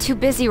 I'm too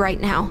busy right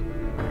now.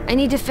 I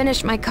need to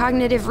finish my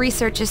cognitive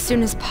research as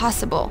soon as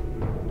possible.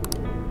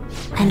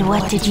 And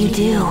what did you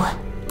do?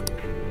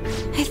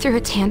 I threw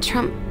a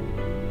tantrum.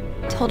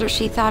 Told her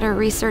she thought her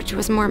research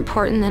was more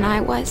important than I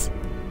was.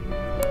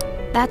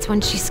 That's when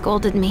she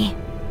scolded me.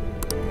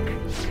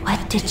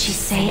 What did she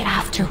say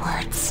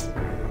afterwards?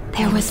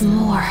 There was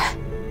more.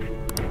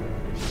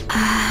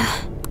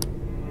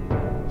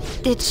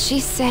 Did she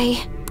say,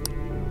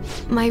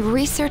 my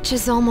research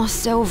is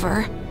almost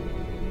over.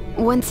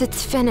 Once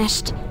it's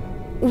finished,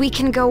 we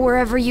can go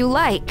wherever you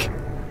like.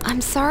 I'm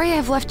sorry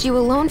I've left you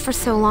alone for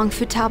so long,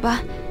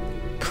 Futaba.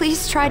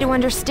 Please try to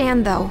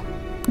understand, though.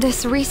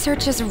 This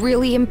research is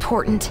really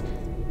important.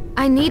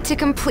 I need to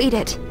complete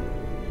it.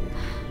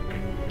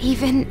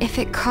 Even if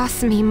it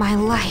costs me my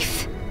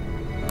life.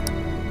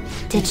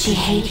 Did she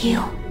hate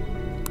you?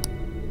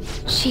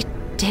 She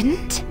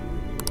didn't?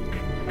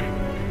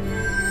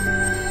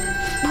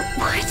 But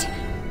what?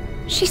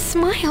 She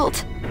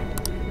smiled.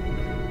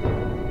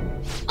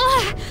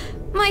 Ugh!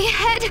 My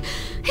head!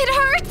 It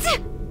hurts!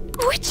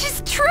 Which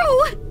is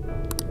true!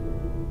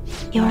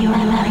 Your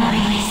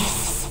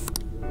memories.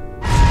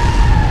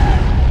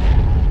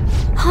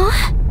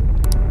 Huh?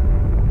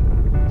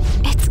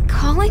 It's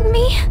calling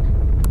me?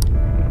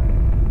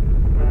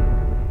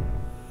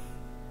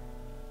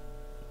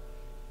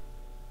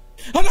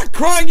 I'm not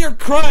crying, you're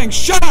crying!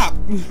 Shut up!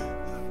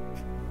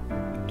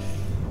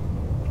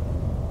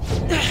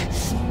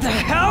 The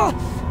hell?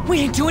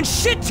 We ain't doing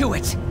shit to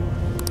it!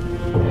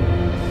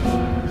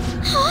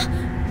 Huh?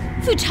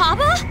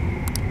 Futaba?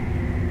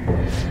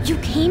 You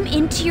came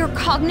into your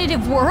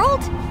cognitive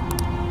world?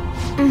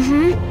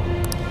 Mm-hmm.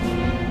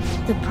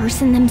 The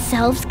person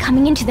themselves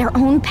coming into their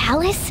own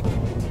palace?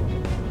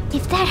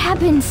 If that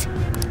happens...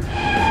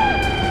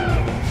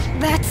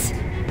 That's...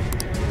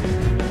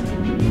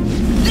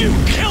 You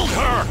killed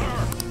her!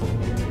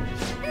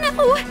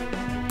 No!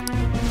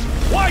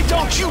 Why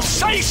don't you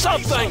say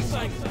something?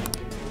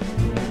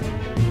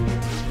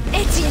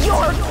 It's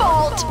your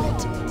fault!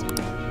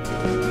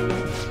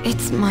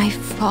 It's my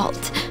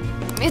fault.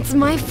 It's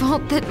my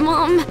fault that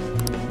Mom...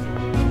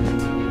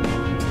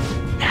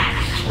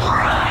 That's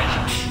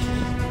right.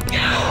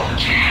 You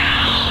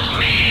killed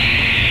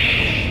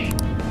me.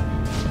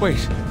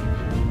 Wait,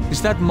 is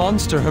was that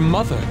monster her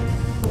mother?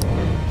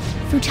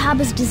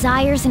 Futaba's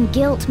desires and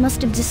guilt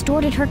must have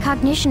distorted her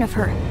cognition of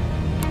her.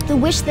 The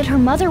wish that her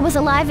mother was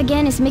alive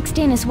again is mixed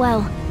in as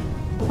well,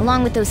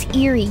 along with those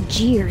eerie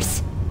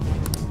jeers.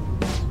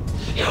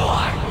 You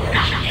are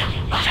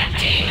nothing but a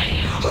demon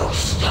who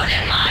stood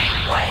in my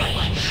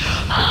way.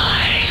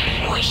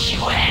 I wish you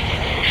had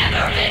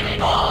never been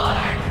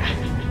born.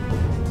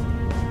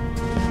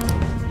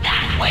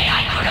 That way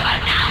I could have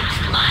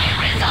announced my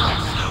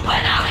results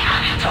without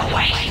having to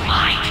waste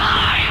my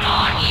time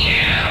on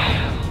you.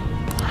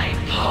 I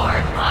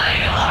poured my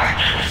heart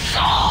and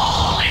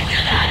soul into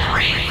that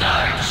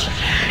research.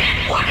 It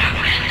would have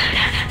been the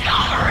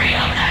discovery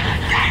of the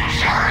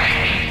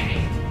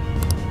century.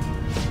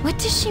 What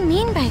does she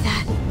mean by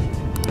that?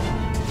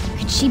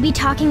 Could she be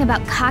talking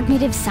about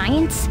cognitive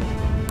science?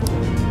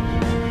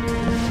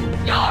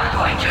 You're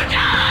going to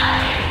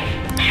die.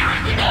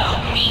 There's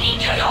no meaning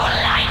to your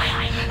life.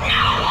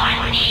 No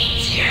one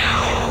needs you.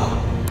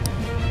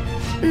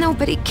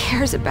 Nobody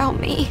cares about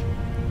me.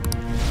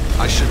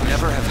 I should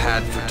never have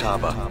had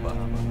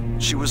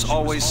Futaba. She was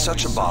always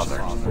such a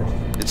bother.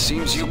 It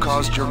seems you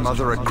caused your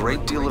mother a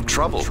great deal of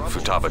trouble,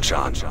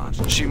 Futaba-chan.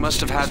 She must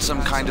have had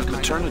some kind of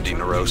maternity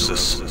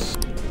neurosis.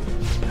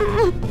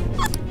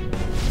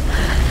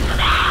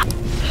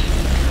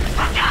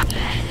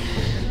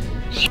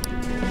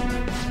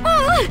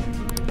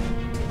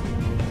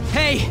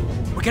 Hey!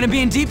 We're gonna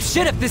be in deep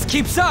shit if this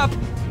keeps up!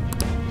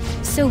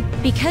 So,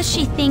 because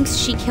she thinks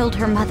she killed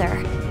her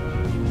mother,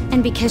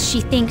 and because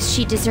she thinks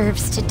she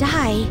deserves to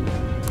die,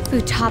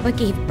 Futaba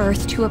gave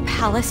birth to a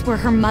palace where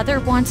her mother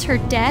wants her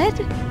dead?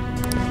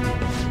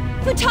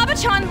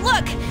 Futaba-chan,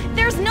 look!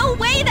 There's no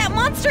way that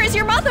monster is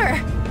your mother!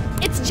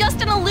 It's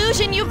just an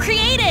illusion you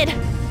created!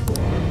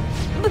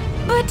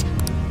 But...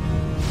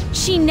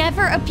 She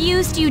never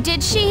abused you,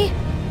 did she?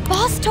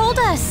 Boss told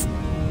us!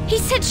 He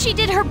said she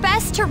did her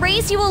best to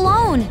raise you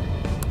alone!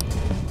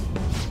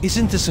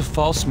 Isn't this a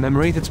false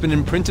memory that's been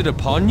imprinted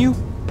upon you?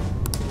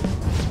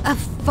 A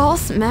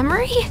false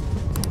memory?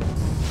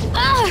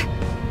 Ugh!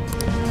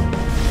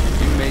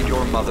 You made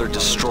your mother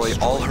destroy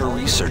all her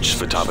research,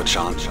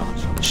 Futaba-chan.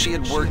 She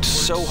had worked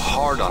so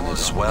hard on it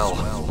as well.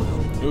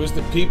 It was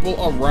the people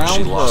around her.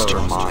 She lost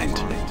her mind,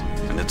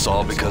 and it's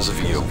all because of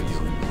you.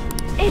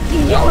 It's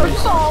your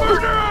fault!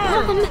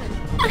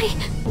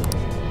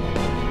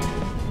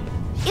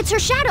 It's her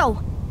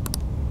shadow!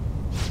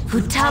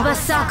 Futaba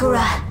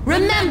Sakura,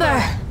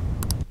 remember!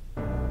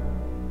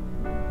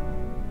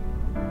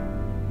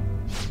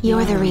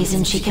 You're the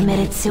reason she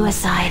committed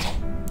suicide.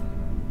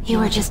 You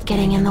were just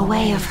getting in the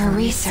way of her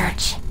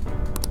research.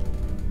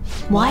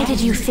 Why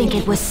did you think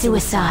it was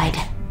suicide?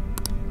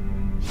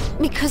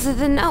 Because of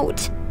the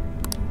note.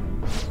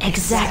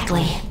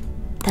 Exactly.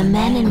 The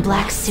men in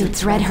black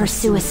suits read her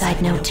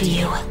suicide note to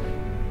you.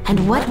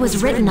 And what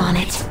was written on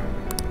it?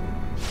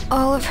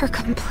 All of her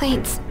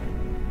complaints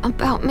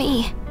about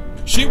me.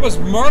 She was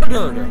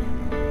murdered!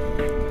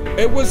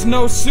 It was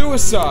no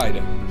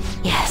suicide!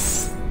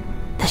 Yes.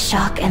 The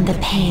shock and the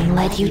pain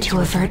led you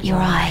to avert your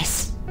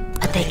eyes.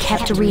 But they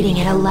kept reading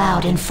it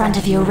aloud in front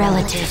of your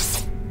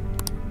relatives.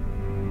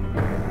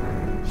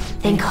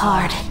 Think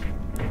hard.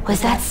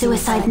 Was that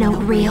suicide note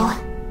real?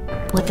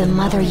 Would the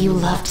mother you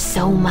loved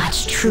so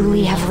much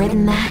truly have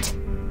written that?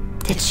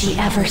 Did she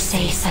ever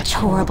say such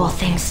horrible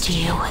things to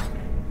you?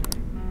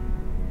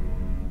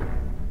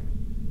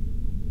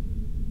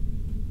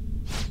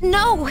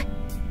 No!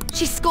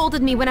 She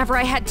scolded me whenever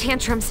I had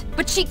tantrums,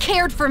 but she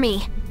cared for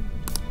me.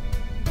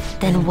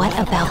 Then what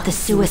about the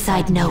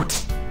suicide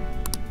note?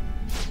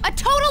 A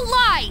total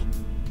lie!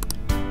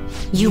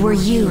 You were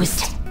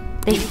used.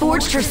 They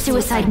forged her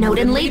suicide note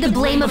and laid the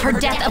blame of her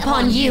death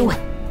upon you.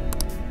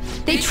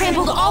 They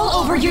trampled all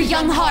over your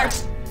young heart.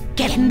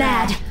 Get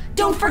mad.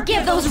 Don't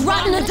forgive those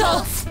rotten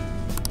adults!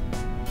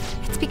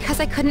 It's because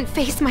I couldn't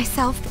face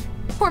myself,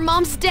 or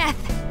Mom's death.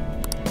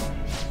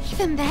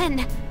 Even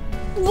then,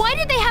 why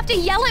did they have to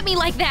yell at me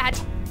like that?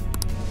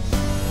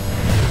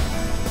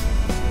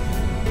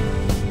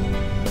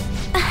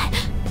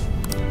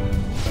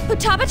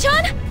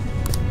 Futaba-chan?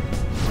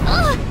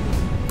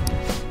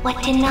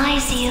 What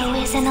denies you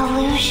is an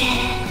illusion,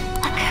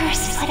 a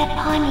curse put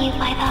upon you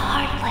by the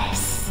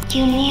Heartless.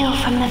 You knew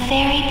from the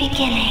very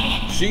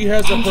beginning. She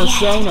has a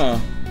persona.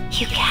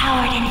 You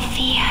cowered in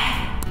fear.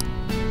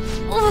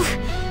 Oh,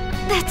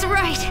 that's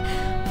right.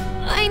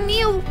 I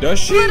knew. Does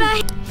she? But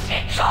I...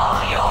 It's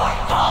all your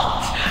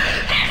fault.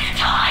 This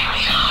time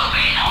you'll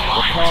be the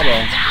one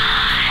to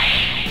die.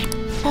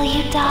 Will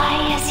you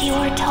die as you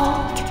were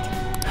told?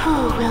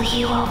 Who will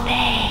you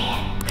obey?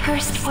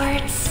 Cursed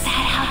words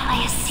spat out by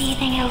a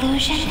seething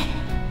illusion?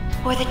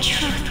 Or the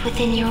truth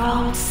within your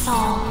own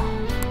soul?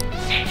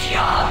 It's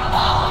your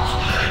fault.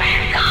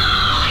 It's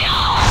all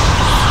your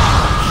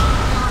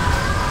fault.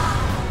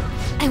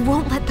 I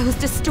won't let those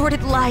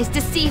distorted lies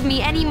deceive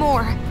me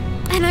anymore.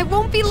 And I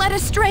won't be led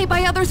astray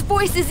by others'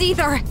 voices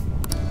either.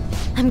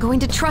 I'm going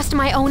to trust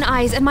my own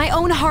eyes and my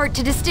own heart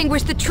to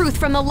distinguish the truth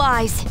from the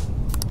lies.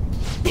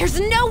 There's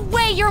no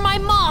way you're my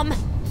mom!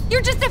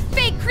 You're just a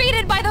fake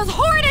created by those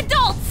horrid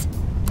adults!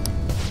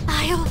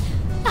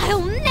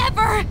 I'll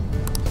never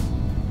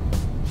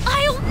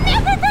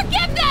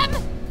forgive them!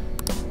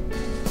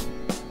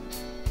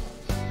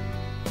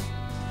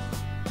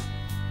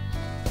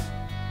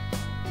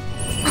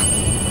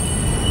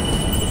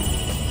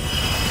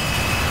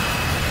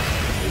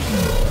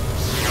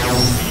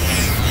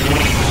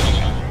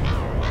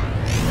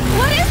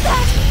 What is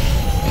that?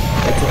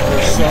 It's a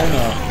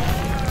persona.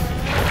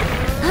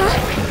 Huh?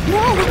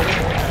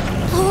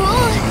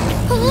 Whoa!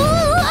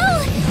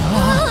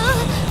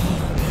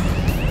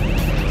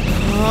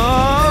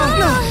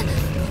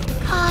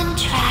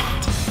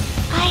 Contract.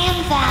 I am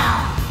thou.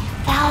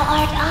 Thou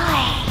art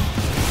I.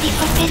 The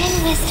forbidden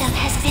wisdom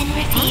has been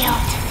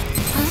revealed.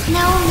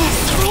 No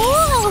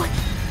mysteries.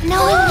 No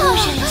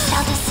illusions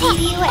shall deceive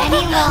you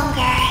any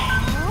longer.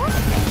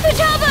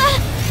 Futaba!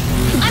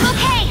 I'm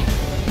okay.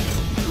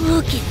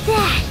 Look at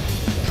that!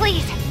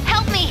 Please,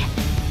 help me.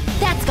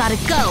 That's gotta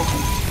go!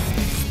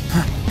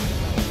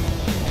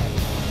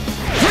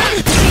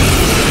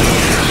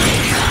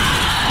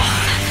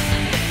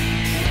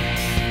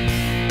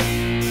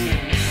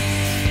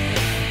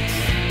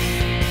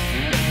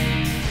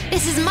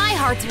 This is my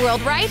heart's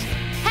world, right?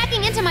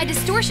 Hacking into my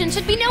distortion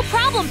should be no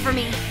problem for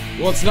me.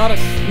 Well, it's not a...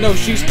 No,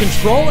 she's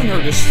controlling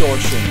her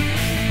distortion.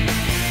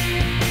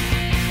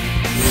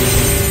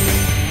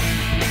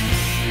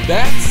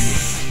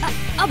 That's...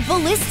 A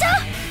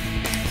ballista?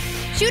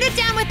 Shoot it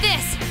down with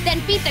this, then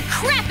beat the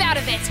crap out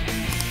of it.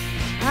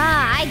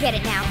 Ah, I get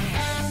it now.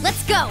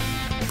 Let's go.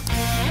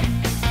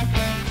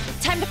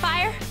 Time to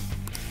fire?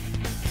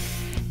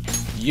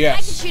 Yes.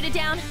 I can shoot it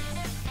down.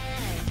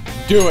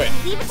 Do it.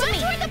 Leave it to me.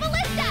 Toward the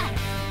ballista.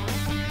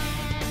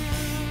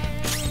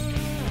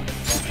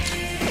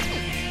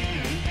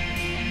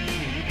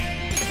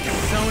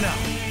 Sona.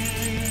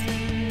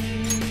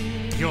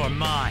 You're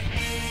mine.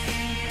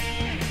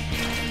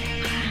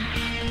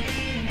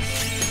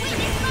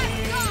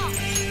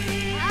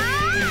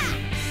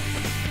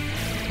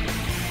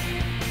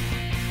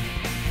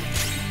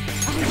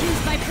 I'll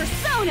use my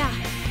persona!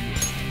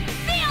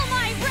 Feel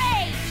my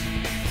rage!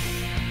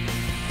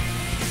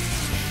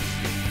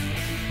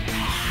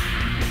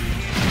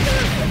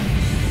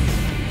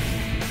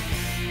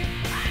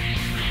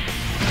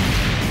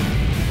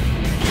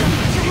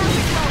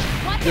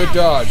 Good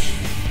dodge.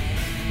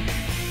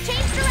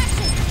 Change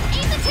direction!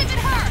 Aim the tip at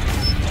her!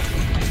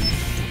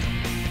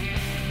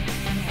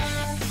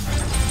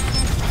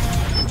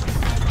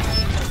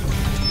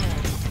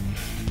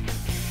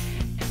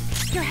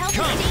 Your health is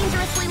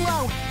dangerously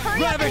low.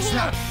 Hurry up and Ravage heal.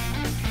 them.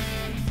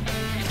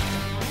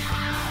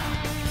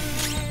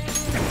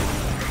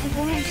 I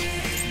won't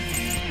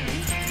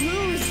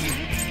lose.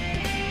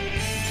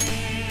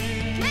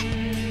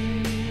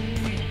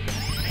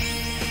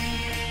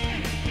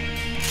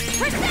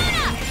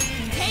 Persona!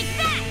 Take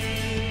that!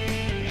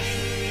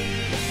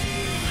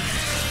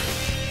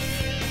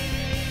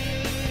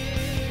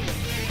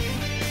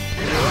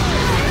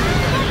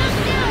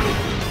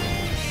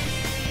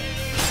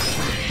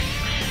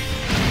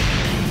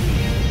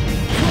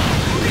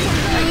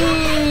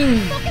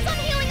 Focus on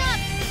healing up!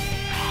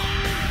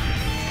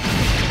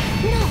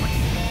 No!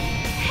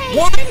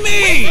 Why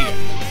me?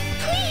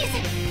 Please!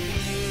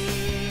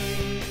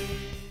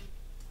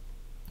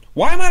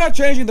 Why am I not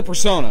changing the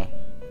persona?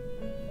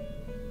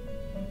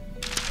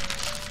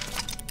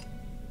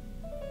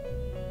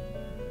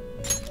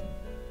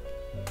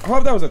 I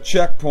hope that was a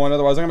checkpoint,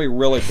 otherwise I'm gonna be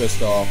really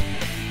pissed off.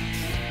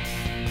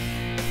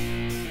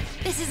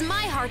 This is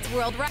my heart's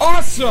world, right?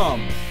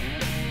 Awesome!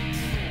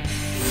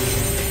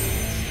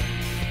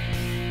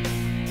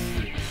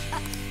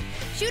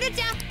 Shoot it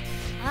down!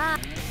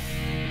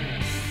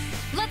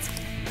 Let's...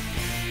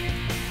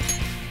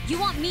 You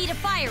want me to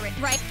fire it,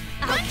 right?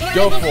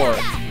 Go for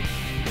it.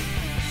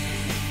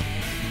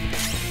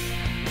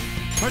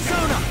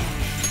 Persona!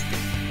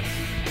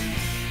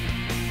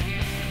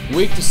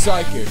 Weak to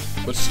psychic,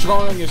 but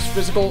strong against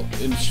physical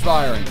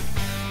inspiring.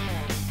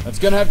 That's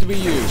gonna have to be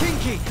you.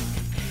 Kinky!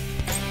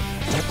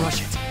 Don't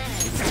rush it.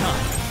 It's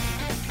time.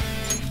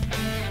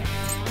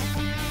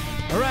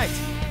 Alright.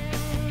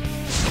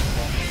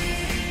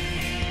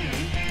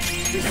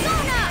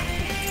 Persona!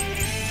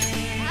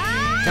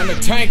 Time to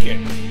tank it.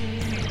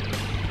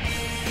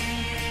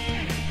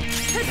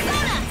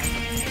 Persona!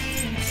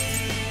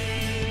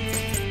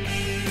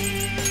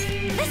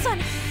 This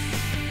one!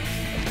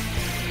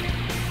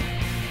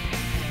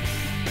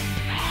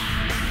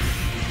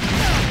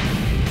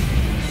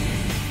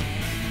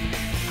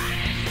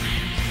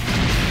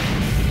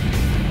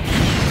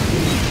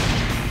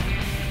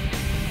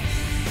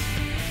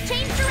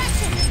 Change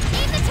direction!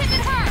 Aim the tip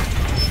at her!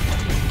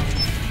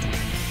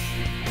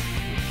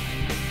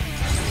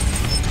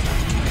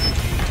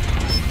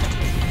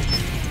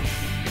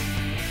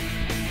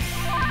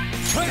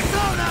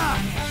 Persona!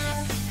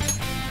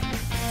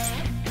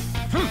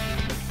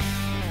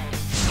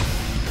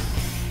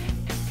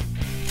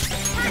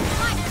 Time to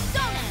find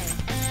Persona!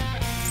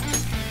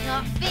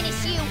 I'll finish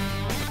you!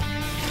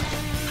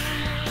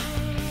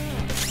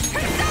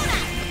 Persona!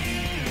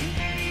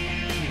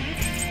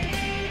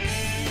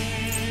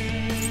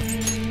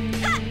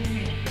 Ha!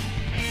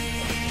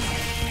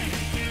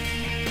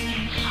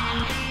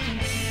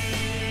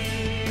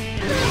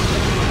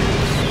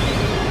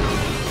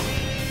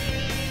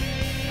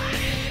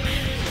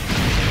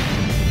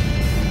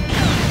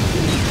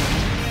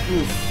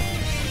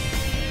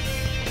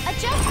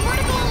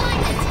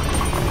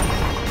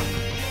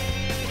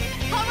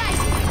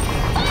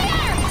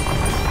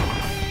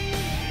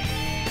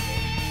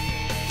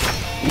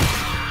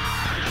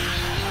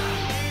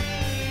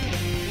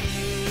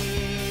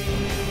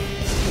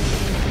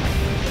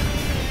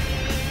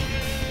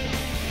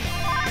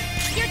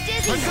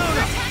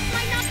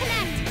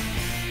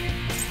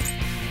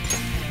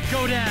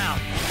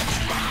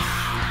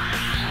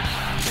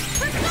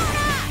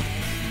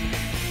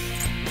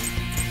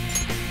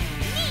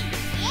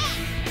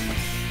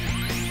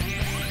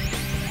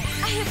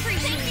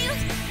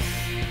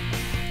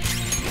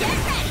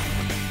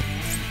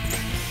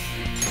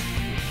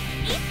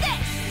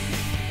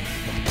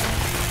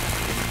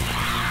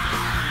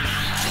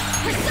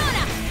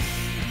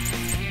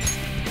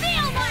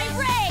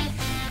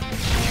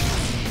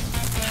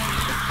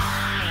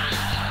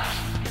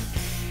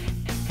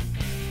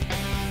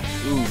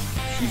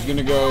 He's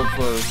gonna go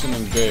for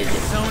something big.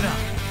 Persona.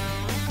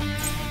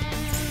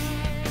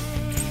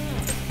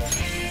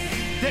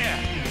 There.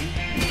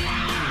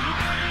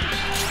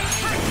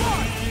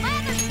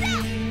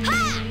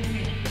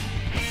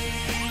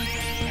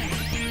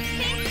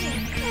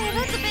 Oh,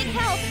 that's a big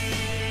help.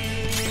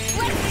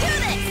 Let's do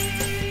this!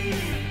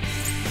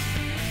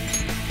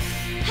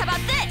 How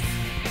about this?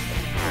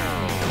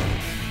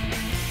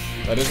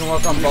 That doesn't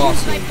work on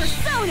bosses. My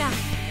persona!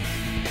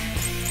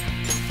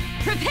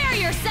 Prepare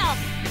yourself!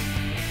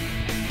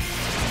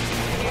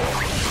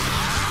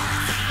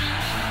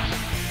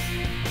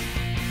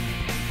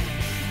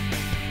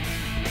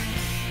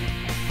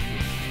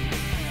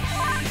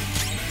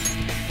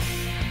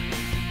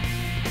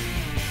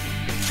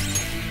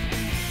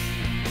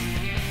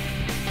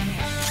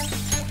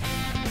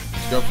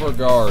 Let's go for a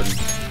guard.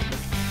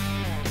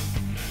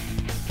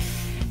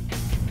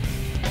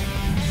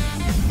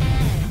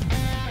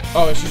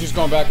 Oh, she's just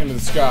going back into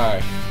the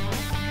sky.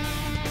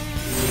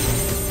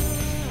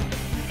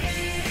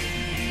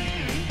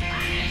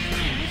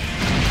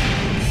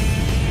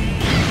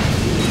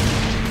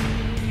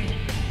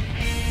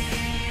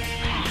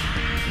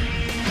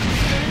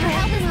 Her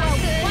health is low.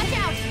 Watch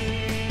out!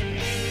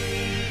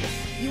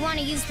 You want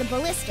to use the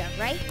ballista,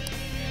 right?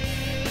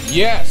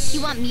 Yes!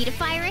 You want me to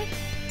fire it?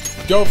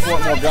 Go for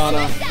it,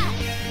 Morgana.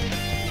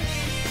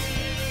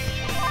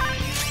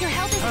 Your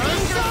health is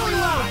dangerously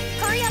low.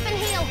 Hurry up and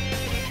heal.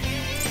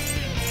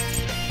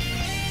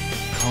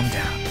 Calm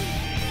down.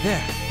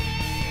 There.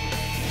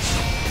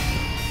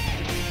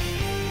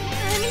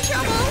 I'm in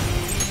trouble.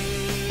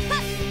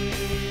 Huh.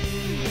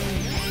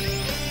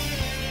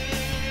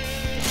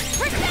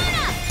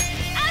 Persona!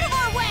 Out of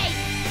our way!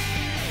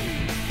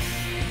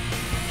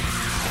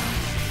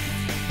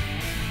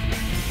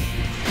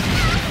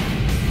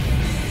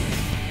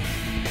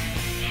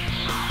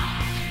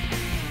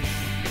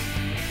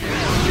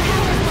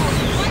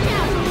 Watch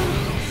out!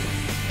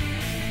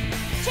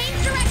 Change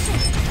direction!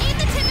 Aim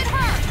the tip at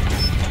her!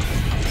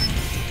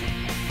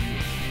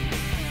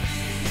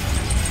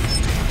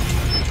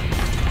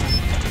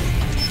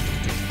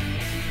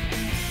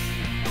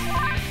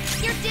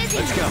 You're dizzy!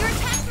 Let's go. Your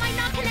attacks might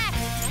not connect!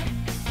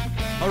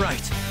 All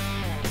right.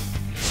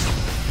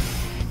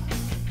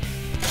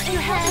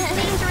 Your health is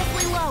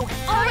dangerously low!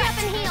 Hurry up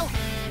and heal!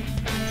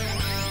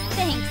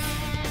 Thanks.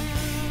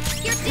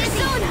 You're dizzy!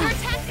 Your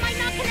attacks might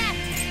not connect!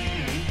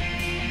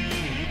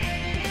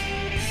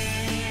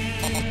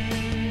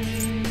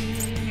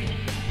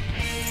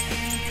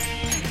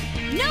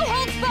 No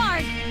holds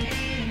barred!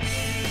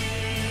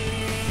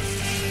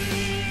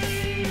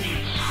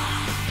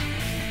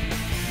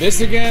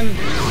 This again?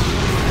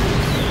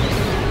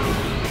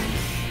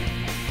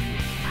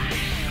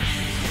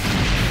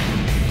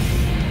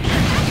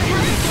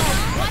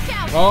 Watch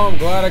out! Oh, I'm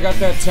glad I got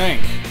that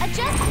tank.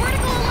 Adjust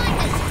vertical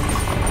alignment!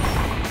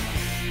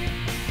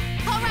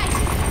 Alright!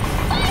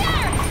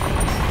 Fire!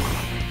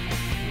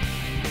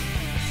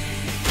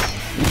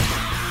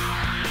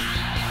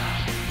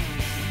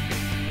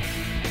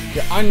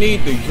 Yeah, I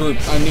need the group.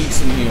 I need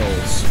some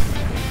heals.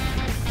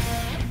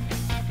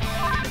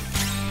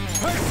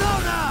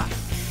 Persona!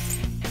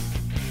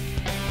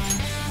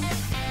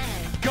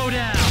 Go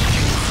down.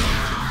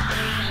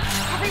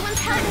 Everyone's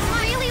health is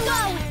really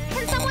low!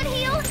 Can someone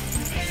heal?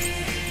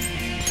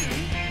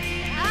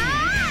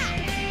 Ah!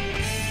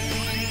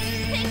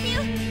 Thank you!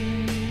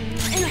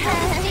 Your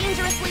health is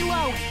dangerously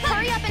low!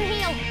 Hurry up and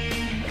heal!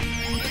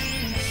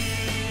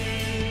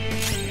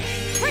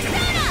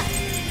 Persona!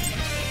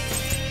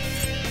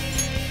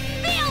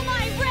 Feel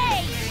my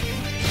rage!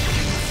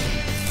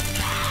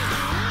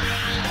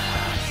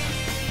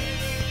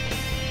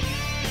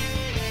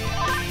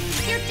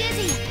 You're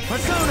dizzy!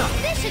 Persona!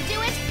 This should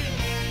do it!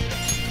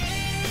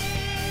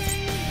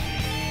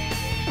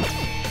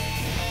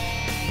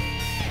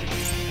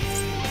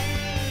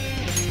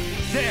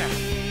 There.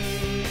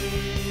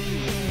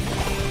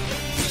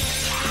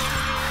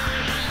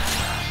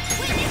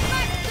 Witness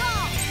my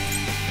soul!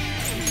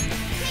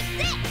 Take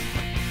this!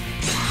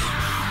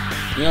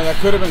 You know, that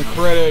could have been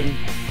critted.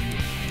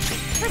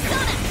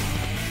 Persona!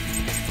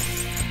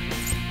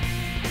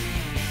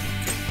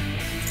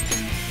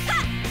 Ha!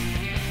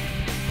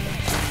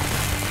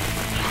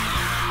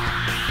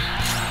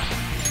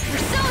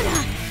 Persona!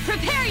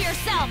 Prepare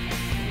yourself!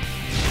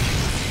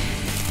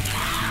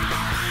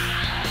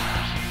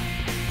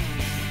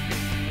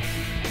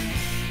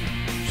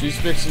 She's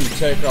fixing to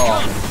take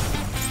off.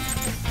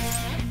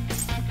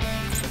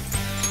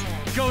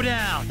 Go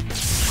down.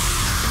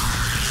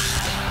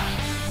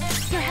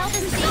 Your health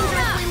is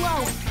dangerously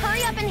low.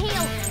 Hurry up and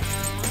heal.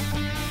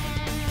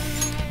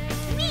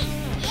 Me!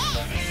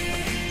 Yeah!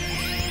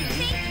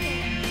 Thank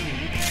you!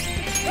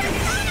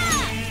 Persona!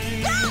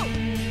 Go!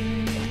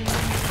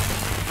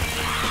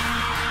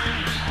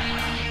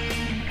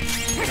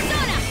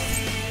 Persona!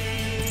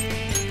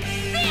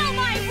 Feel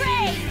my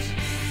rage!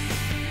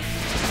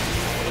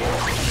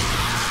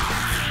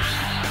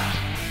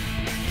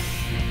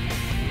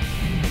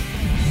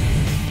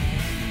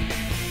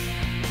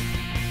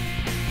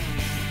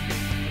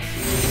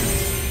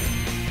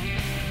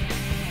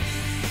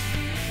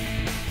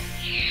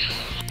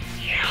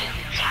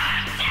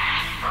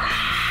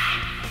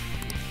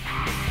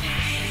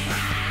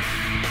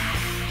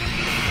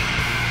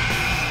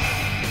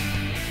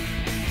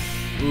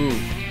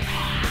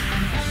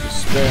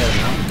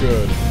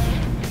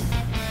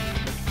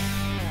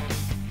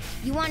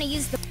 You want to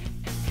use the...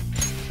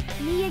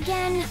 Me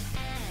again?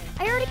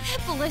 I already...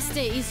 That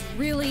ballista is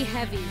really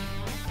heavy.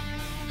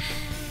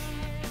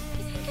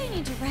 I think I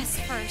need to rest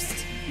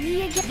first.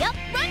 Me again? Yep,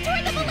 run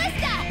toward the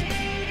ballista!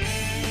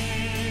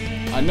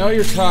 I know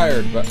you're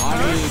tired, but I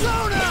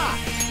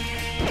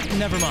need...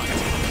 Never mind.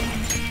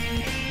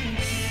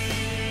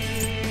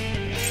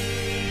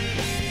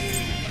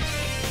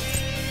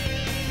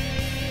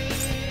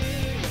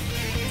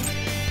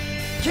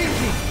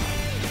 Kinky!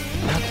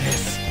 Not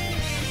this.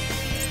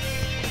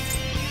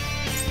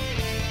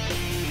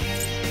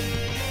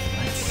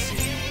 Let's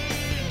see.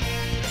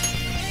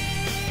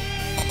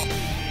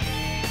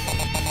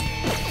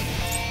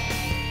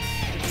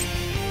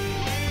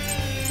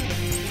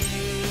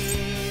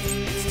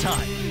 It's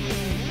time.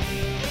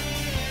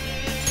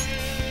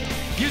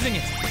 Using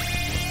it.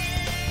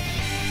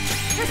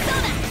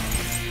 Persona!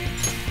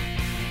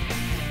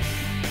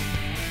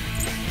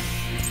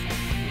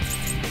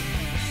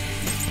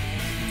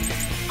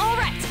 All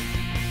right.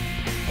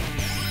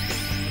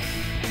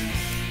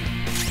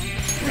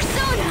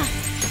 Persona!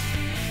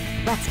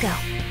 Let's go.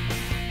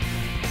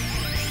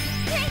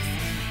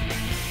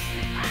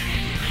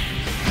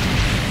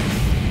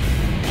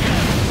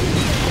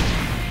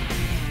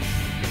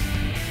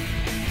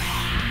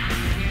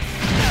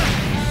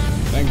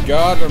 Thank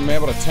God I'm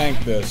able to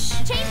tank this.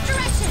 Change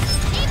direction!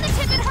 Aim the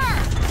tip at her!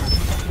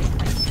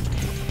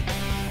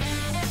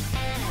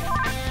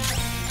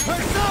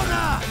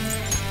 Persona!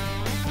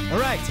 All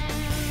right.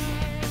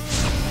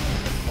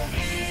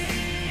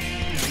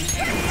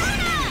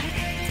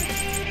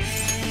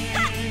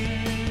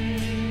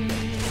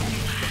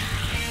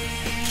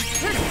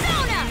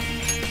 Persona!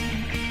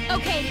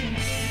 Okay.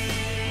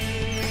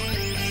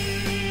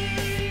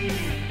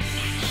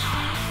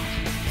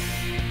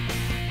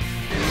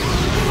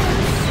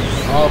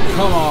 Oh,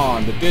 come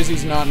on. The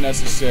dizzy's not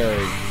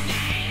necessary.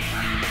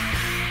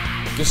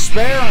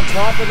 Despair on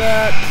top of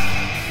that?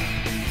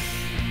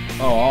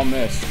 Oh, all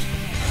missed.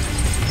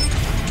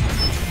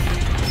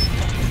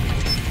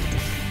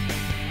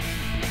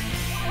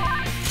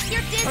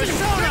 You're dizzy!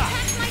 Persona! Your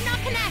attacks might not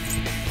connect!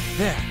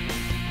 There.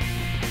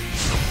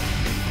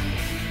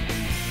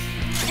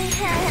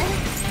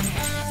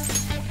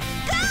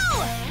 Go!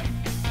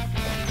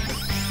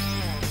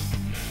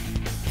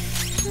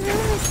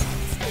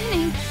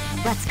 Spinning.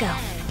 Let's go.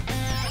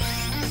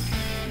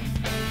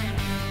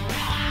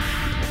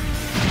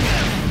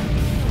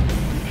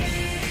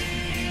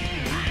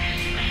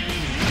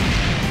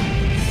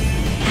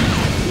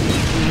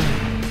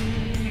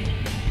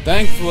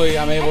 Thankfully,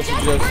 I'm able to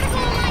just...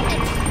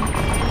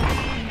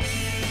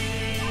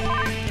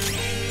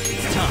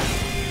 It's time.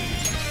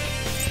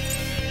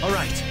 All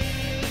right.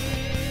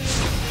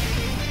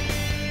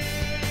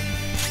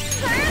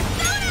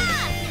 Persona!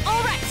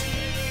 All right.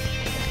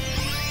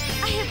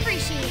 I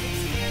appreciate it.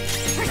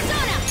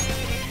 Persona!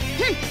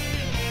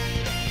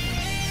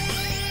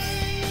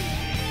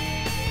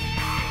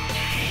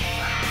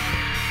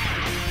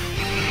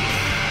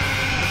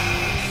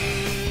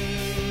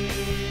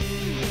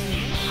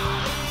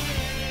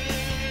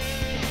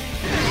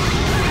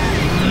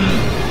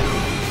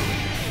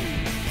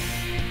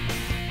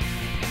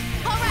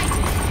 All right.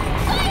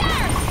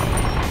 Fire!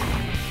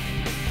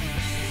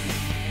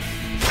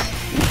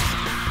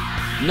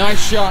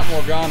 Nice shot,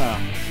 Morgana.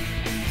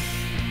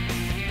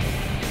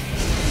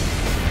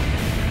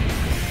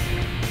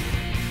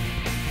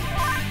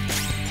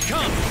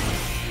 Come.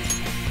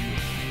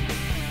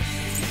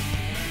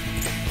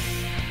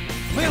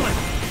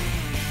 Lilith.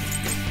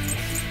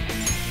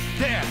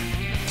 There.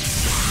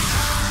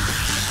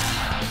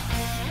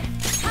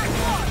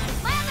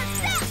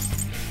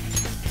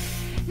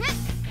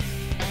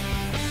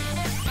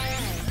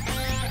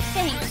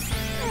 Thanks.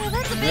 Oh,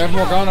 that's a We big have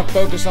help. Morgana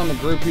focus on the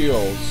group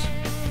heals.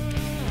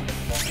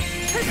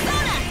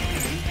 Persona!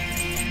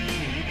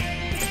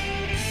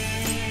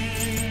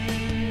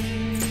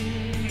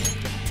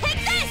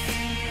 Take this!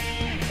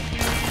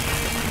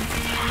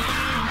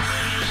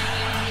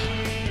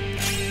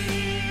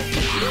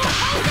 You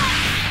hold up!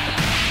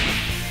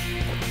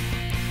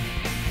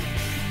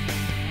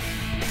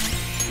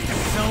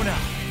 Persona.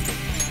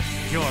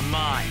 You're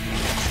mine.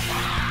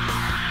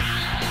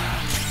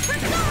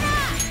 Persona!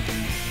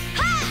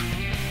 Ha!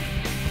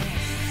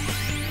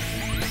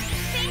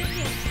 Thank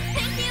you.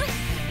 Thank you.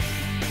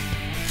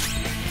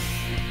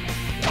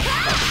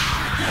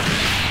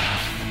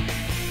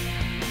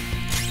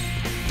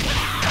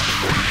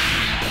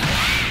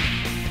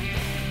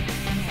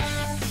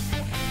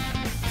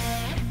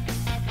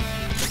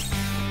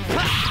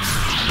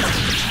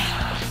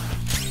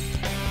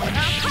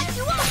 I'll cut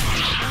you off.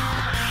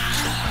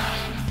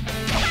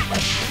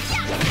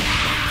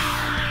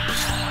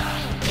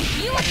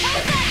 You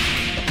oppose it.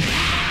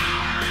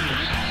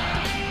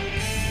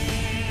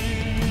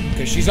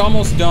 Okay, she's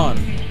almost done.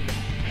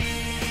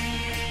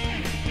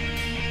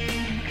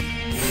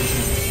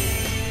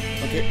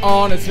 Okay,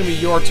 on, it's gonna be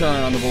your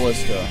turn on the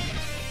ballista.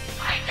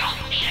 I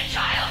don't need a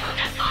child who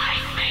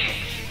defies me.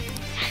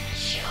 And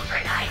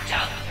children I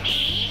don't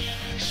need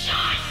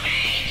should be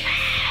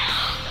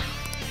killed.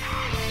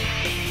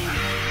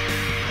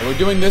 Are we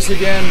doing this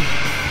again?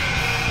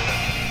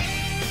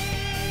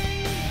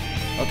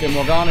 Okay,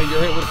 Morgana,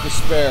 you're hit with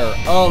despair.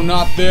 Oh,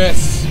 not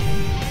this!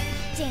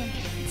 Damn it,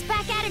 it's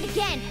back at it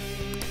again!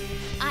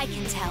 I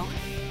can tell.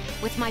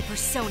 With my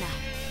persona.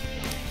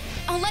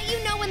 I'll let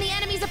you know when the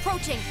enemy's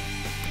approaching.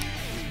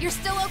 You're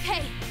still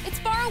okay. It's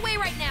far away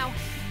right now.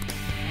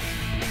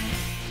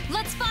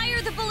 Let's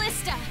fire the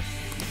ballista.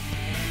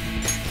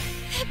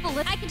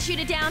 I can shoot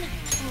it down.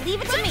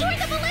 Leave it to me. Run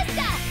toward the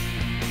ballista!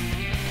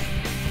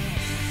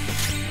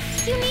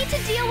 You need to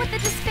deal with the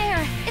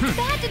despair. It's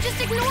bad to just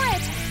ignore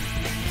it.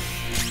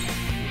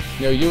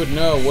 No, you would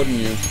know, wouldn't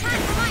you?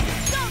 Time for my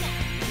persona.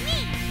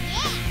 Me,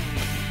 yeah.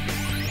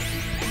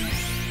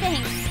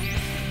 Thanks.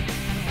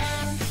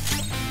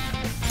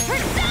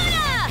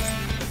 Persona!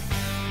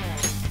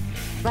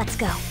 Let's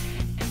go.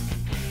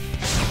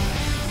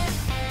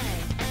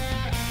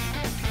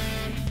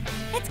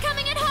 It's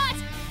coming in hot!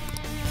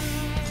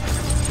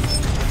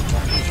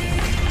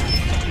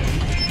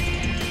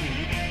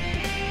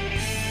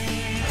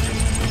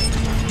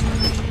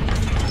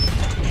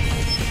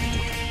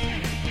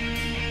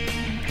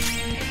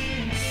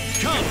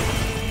 Come!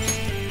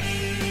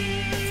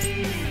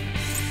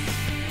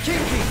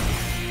 Kinky!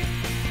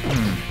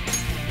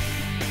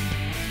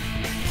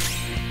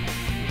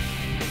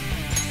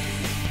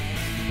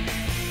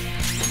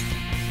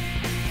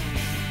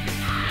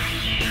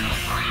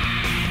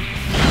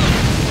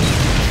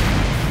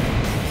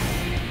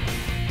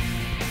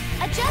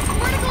 Adjust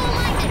vertical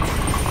alignment!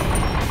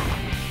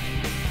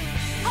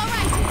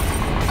 Alright!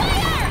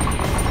 Fire!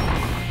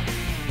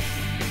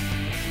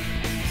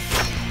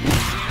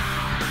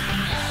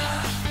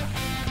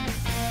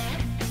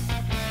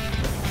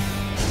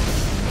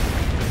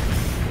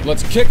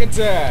 Let's kick its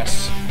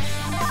ass.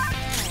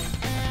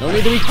 No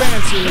need to be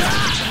fancy.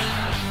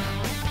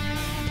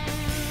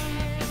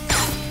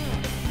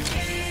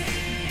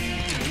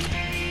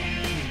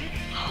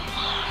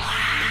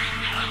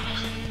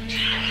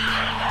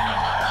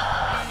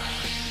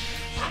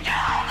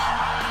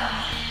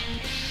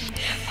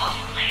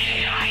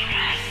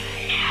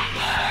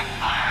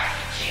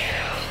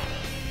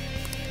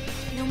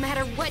 No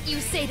matter what you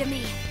say to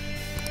me,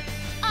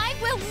 I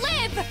will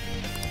live!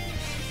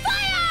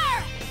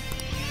 Fire!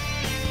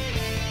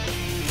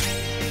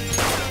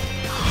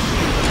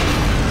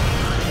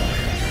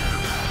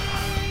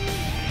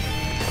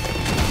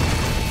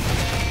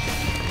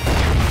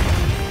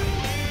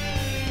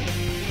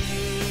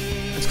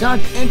 It's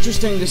kind of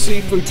interesting to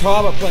see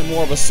Futaba play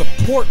more of a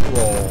support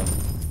role.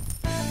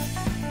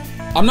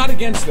 I'm not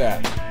against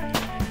that.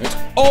 It's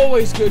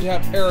always good to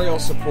have aerial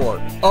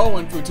support. Oh,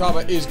 and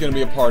Futaba is going to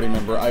be a party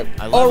member. I'm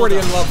already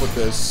in love with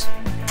this.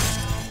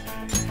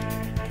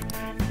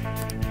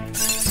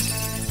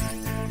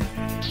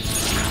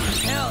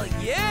 Hell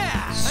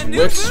yeah!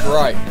 Swift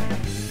Strike.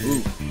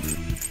 Ooh.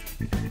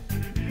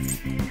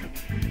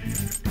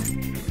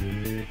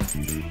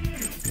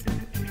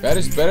 That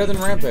is better than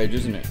Rampage,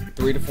 isn't it?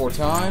 3 to 4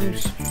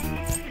 times?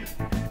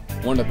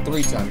 1 to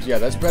 3 times. Yeah,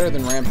 that's better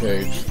than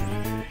Rampage.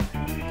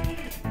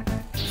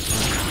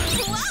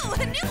 Whoa,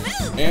 a new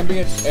move!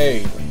 Ambient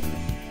A.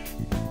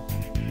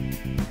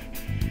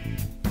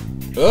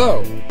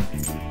 Oh!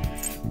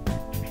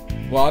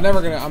 Well, I'm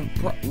never gonna...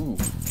 Ooh.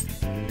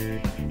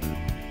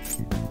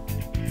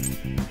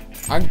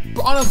 I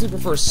honestly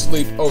prefer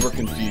sleep over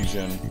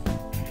confusion.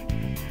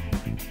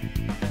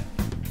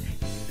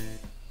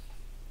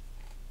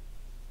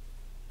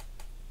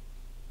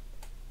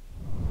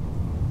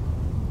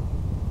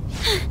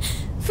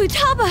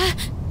 Futaba!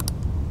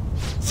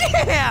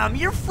 Damn,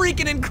 you're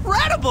freaking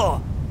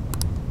incredible!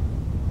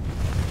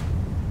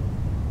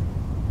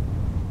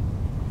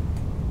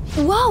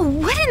 Whoa,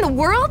 what in the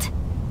world?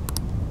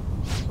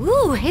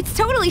 Ooh, it's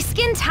totally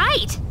skin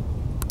tight.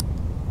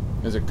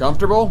 Is it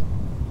comfortable?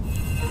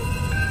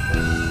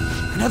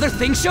 Another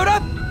thing showed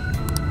up?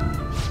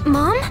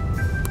 Mom?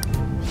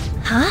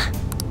 Huh?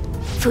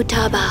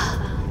 Futaba,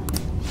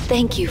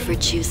 thank you for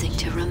choosing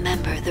to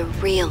remember the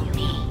real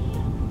me.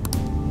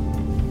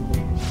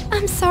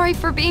 I'm sorry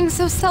for being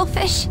so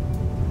selfish.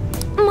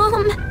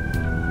 Mom!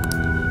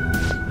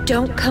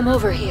 Don't come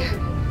over here.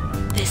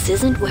 This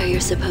isn't where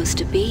you're supposed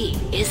to be,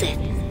 is it?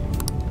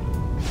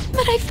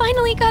 But I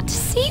finally got to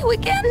see you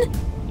again.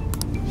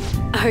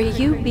 Are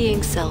you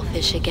being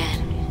selfish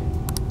again?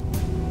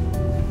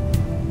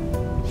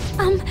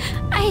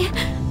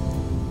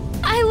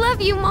 I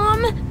love you,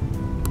 Mom.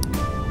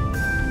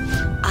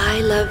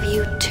 I love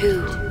you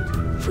too,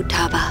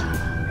 Futaba.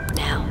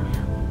 Now,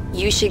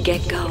 you should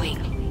get going.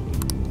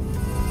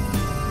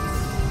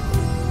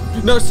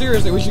 No,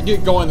 seriously, we should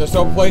get going. This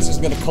whole place is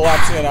gonna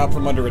collapse in out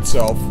from under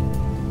itself.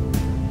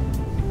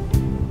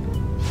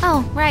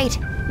 Oh, right.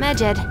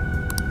 Majid.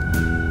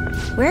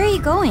 Where are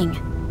you going?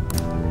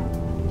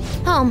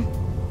 Home.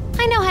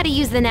 I know how to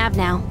use the nav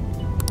now.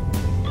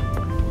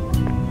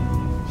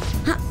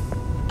 Huh.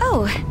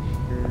 Oh,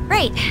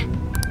 right.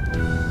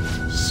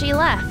 She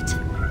left.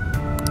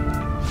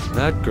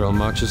 That girl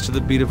marches to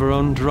the beat of her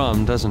own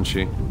drum, doesn't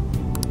she?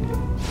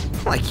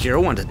 Like you're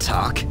one to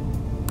talk.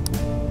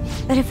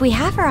 But if we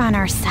have her on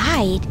our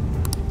side...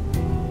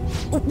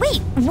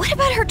 Wait, what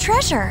about her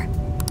treasure?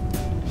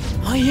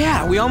 Oh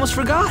yeah, we almost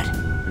forgot.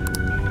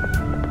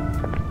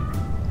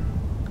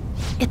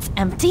 It's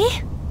empty?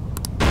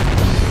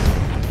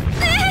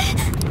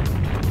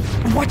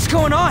 What's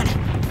going on?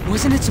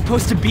 Wasn't it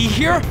supposed to be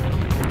here?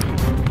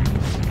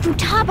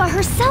 Futaba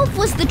herself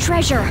was the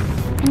treasure.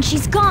 And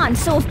she's gone,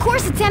 so of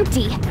course it's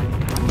empty.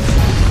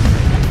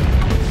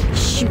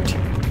 Shoot.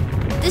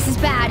 This is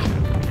bad.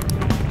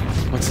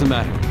 What's the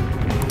matter?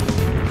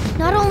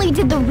 Not only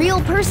did the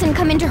real person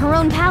come into her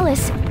own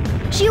palace,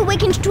 she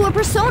awakened to a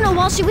persona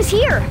while she was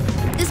here.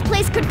 This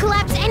place could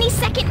collapse any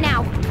second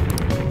now.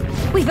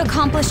 We've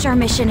accomplished our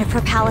mission if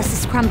her palace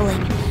is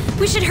crumbling.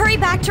 We should hurry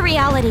back to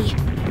reality.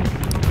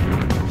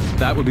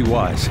 That would be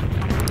wise.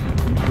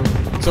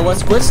 So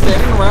let's quit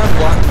standing around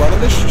running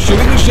the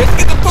shooting the shit.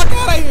 Get the fuck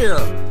out of here!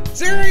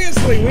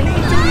 Seriously, we need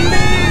to leave!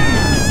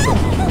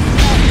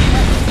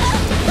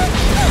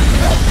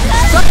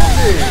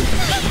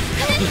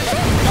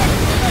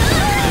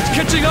 It's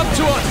catching up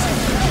to us!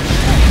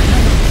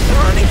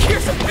 Running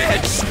here's a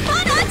bitch!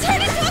 Hold on,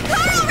 turn into a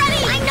car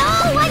already! I know!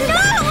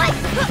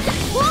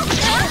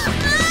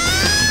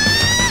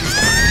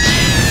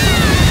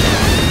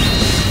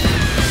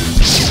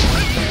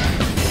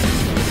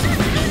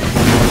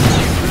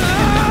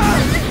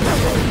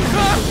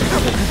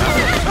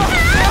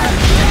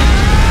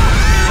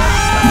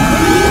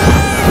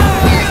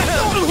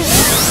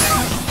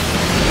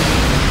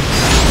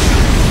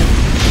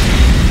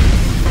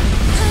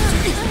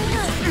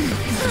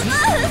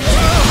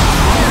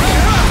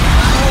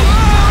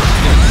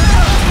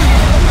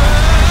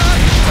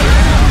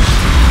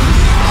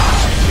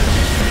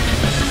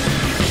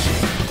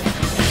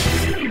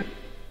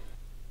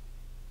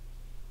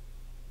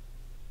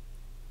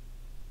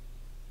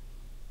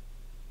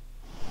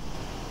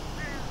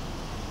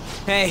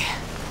 Hey,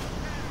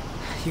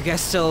 you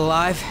guys still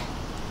alive?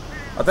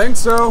 I think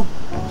so.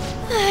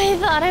 I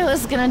thought I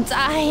was gonna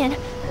die and...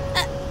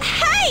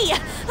 hey!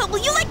 Will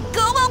you let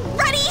go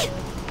already?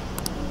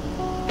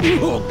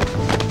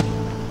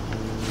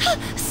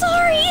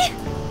 Sorry!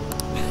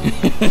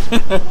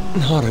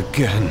 Not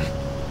again.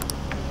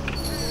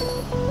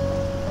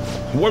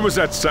 What was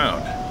that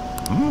sound?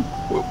 Hmm?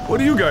 What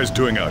are you guys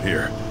doing out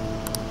here?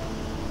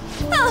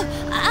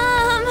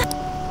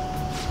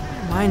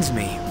 Reminds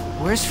me,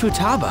 where's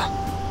Futaba?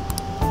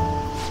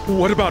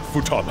 What about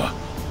Futaba?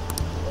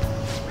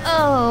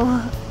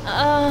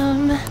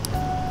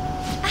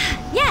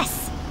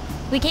 Yes!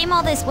 We came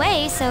all this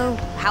way, so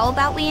how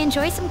about we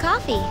enjoy some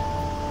coffee?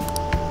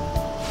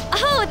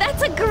 Oh,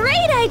 that's a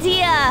great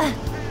idea!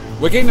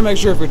 We came to make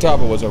sure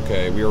Futaba was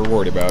okay. We were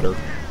worried about her.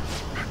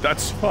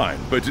 That's fine,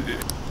 but...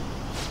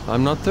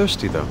 I'm not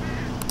thirsty, though.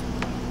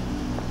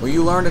 Will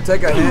you learn to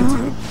take a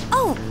hint?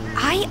 Oh,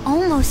 I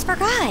almost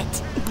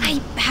forgot. I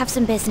have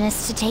some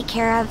business to take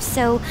care of,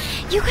 so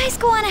you guys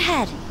go on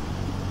ahead.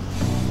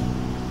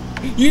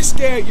 You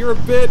scat, you're a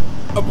bit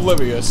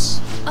oblivious.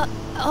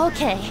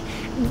 Okay.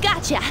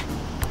 Gotcha.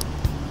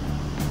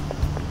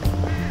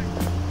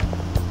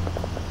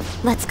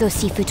 Let's go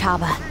see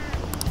Futaba.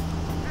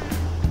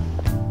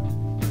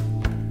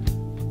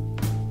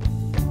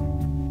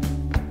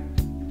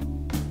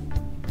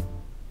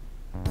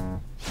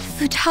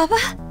 Futaba?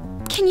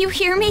 Can you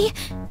hear me?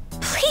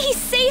 Please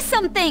say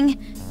something!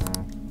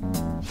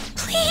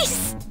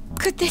 Please!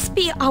 Could this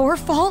be our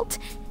fault?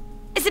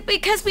 Is it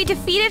because we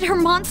defeated her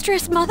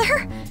monstrous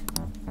mother?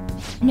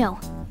 No.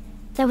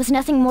 That was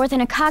nothing more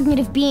than a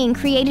cognitive being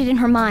created in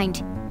her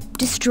mind.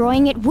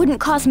 Destroying it wouldn't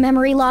cause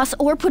memory loss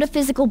or put a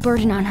physical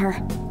burden on her.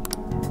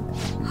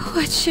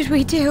 What should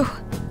we do?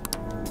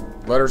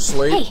 Let her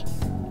sleep? Hey,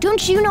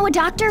 don't you know a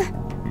doctor?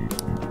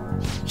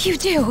 You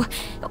do.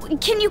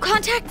 Can you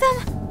contact them?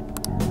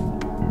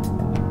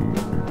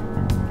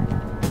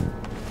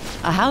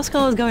 A house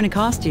call is going to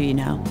cost you, you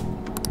know.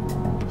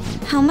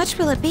 How much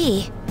will it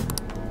be?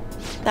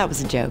 That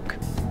was a joke.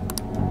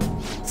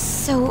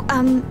 So,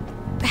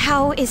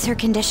 how is her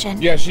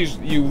condition? Yeah,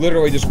 you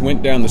literally just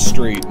went down the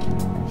street.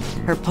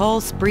 Her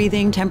pulse,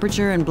 breathing,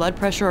 temperature, and blood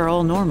pressure are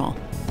all normal.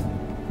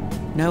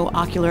 No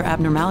ocular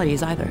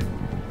abnormalities either.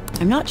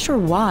 I'm not sure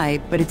why,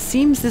 but it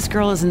seems this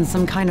girl is in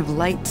some kind of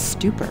light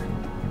stupor.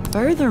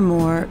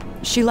 Furthermore,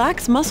 she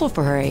lacks muscle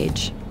for her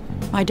age.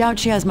 I doubt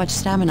she has much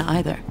stamina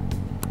either.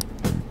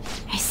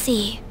 I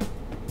see.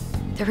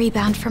 The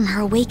rebound from her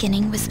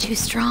awakening was too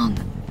strong.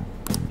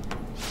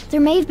 There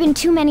may have been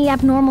too many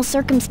abnormal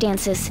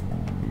circumstances.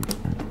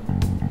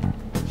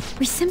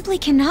 We simply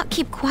cannot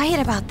keep quiet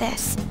about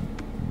this.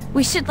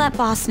 We should let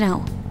Boss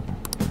know.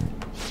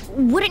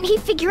 Wouldn't he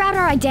figure out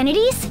our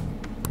identities?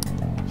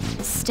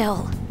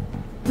 Still,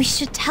 we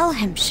should tell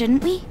him,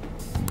 shouldn't we?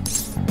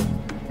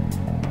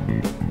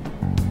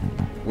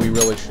 We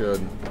really should.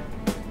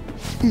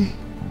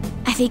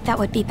 I think that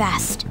would be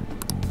best.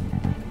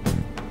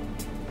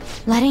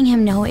 Letting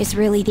him know is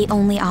really the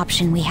only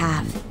option we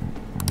have.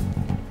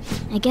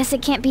 I guess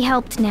it can't be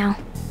helped now.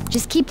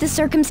 Just keep the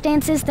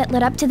circumstances that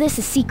led up to this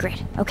a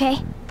secret, okay?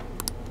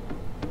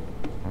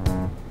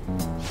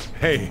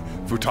 Hey,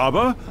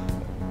 Futaba?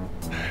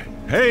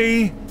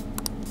 Hey!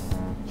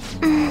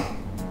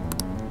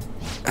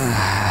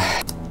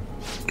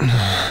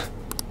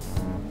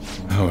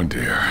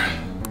 dear.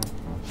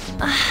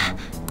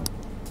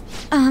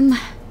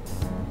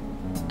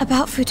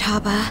 About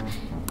Futaba.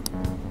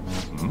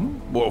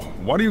 Whoa,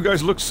 why do you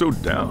guys look so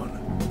down?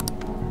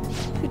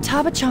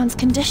 Futaba-chan's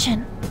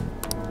condition.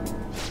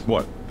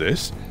 What,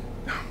 this?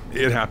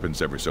 It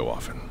happens every so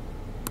often.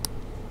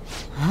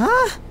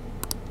 Huh?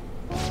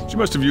 She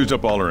must have used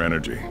up all her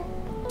energy.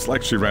 It's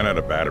like she ran out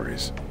of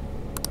batteries.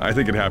 I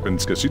think it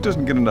happens because she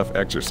doesn't get enough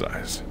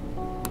exercise.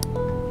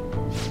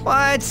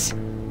 What?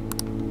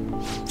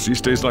 She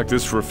stays like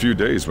this for a few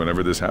days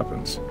whenever this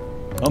happens.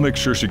 I'll make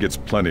sure she gets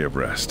plenty of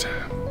rest.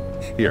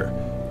 Here,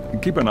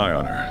 keep an eye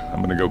on her.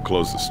 I'm gonna go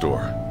close the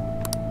store.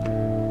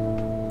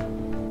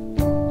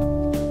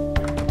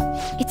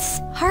 It's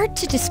hard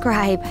to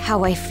describe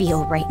how I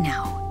feel right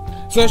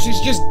now. So she's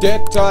just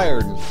dead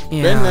tired.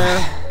 Yeah, Been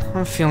there.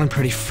 I'm feeling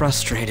pretty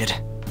frustrated.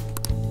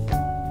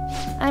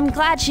 I'm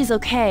glad she's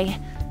okay.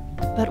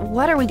 But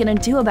what are we gonna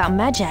do about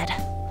Medjed?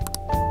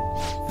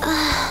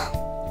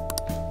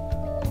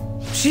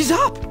 She's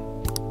up!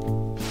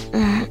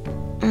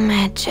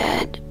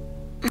 Medjed.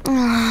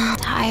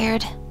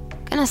 Tired.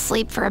 Gonna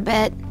sleep for a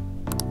bit.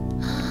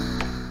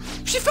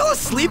 She fell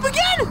asleep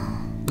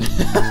again?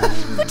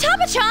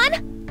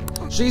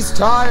 Futaba-chan! She's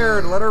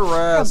tired. Let her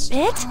rest. A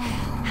bit?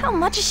 How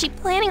much is she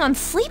planning on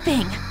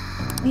sleeping?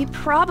 We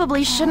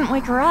probably shouldn't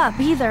wake her up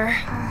either.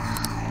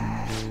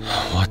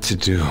 What to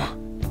do?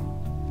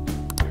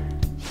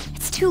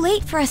 It's too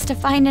late for us to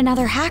find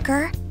another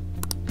hacker.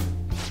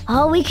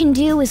 All we can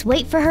do is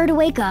wait for her to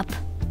wake up.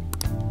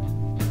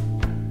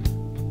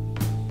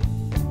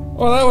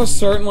 Well, that was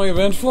certainly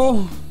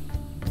eventful.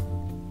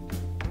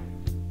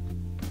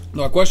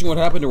 No, I question what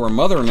happened to her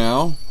mother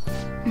now.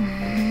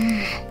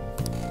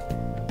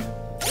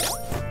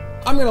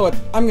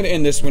 I'm gonna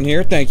end this one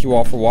here. Thank you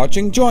all for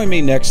watching. Join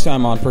me next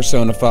time on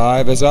Persona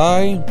 5 as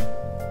I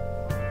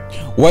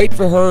wait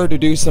for her to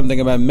do something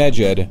about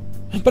Medjed.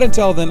 But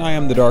until then, I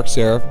am the Dark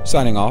Seraph,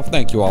 signing off.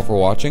 Thank you all for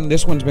watching.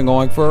 This one's been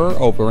going for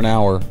over an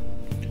hour.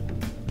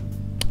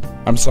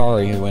 I'm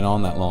sorry it went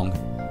on that long.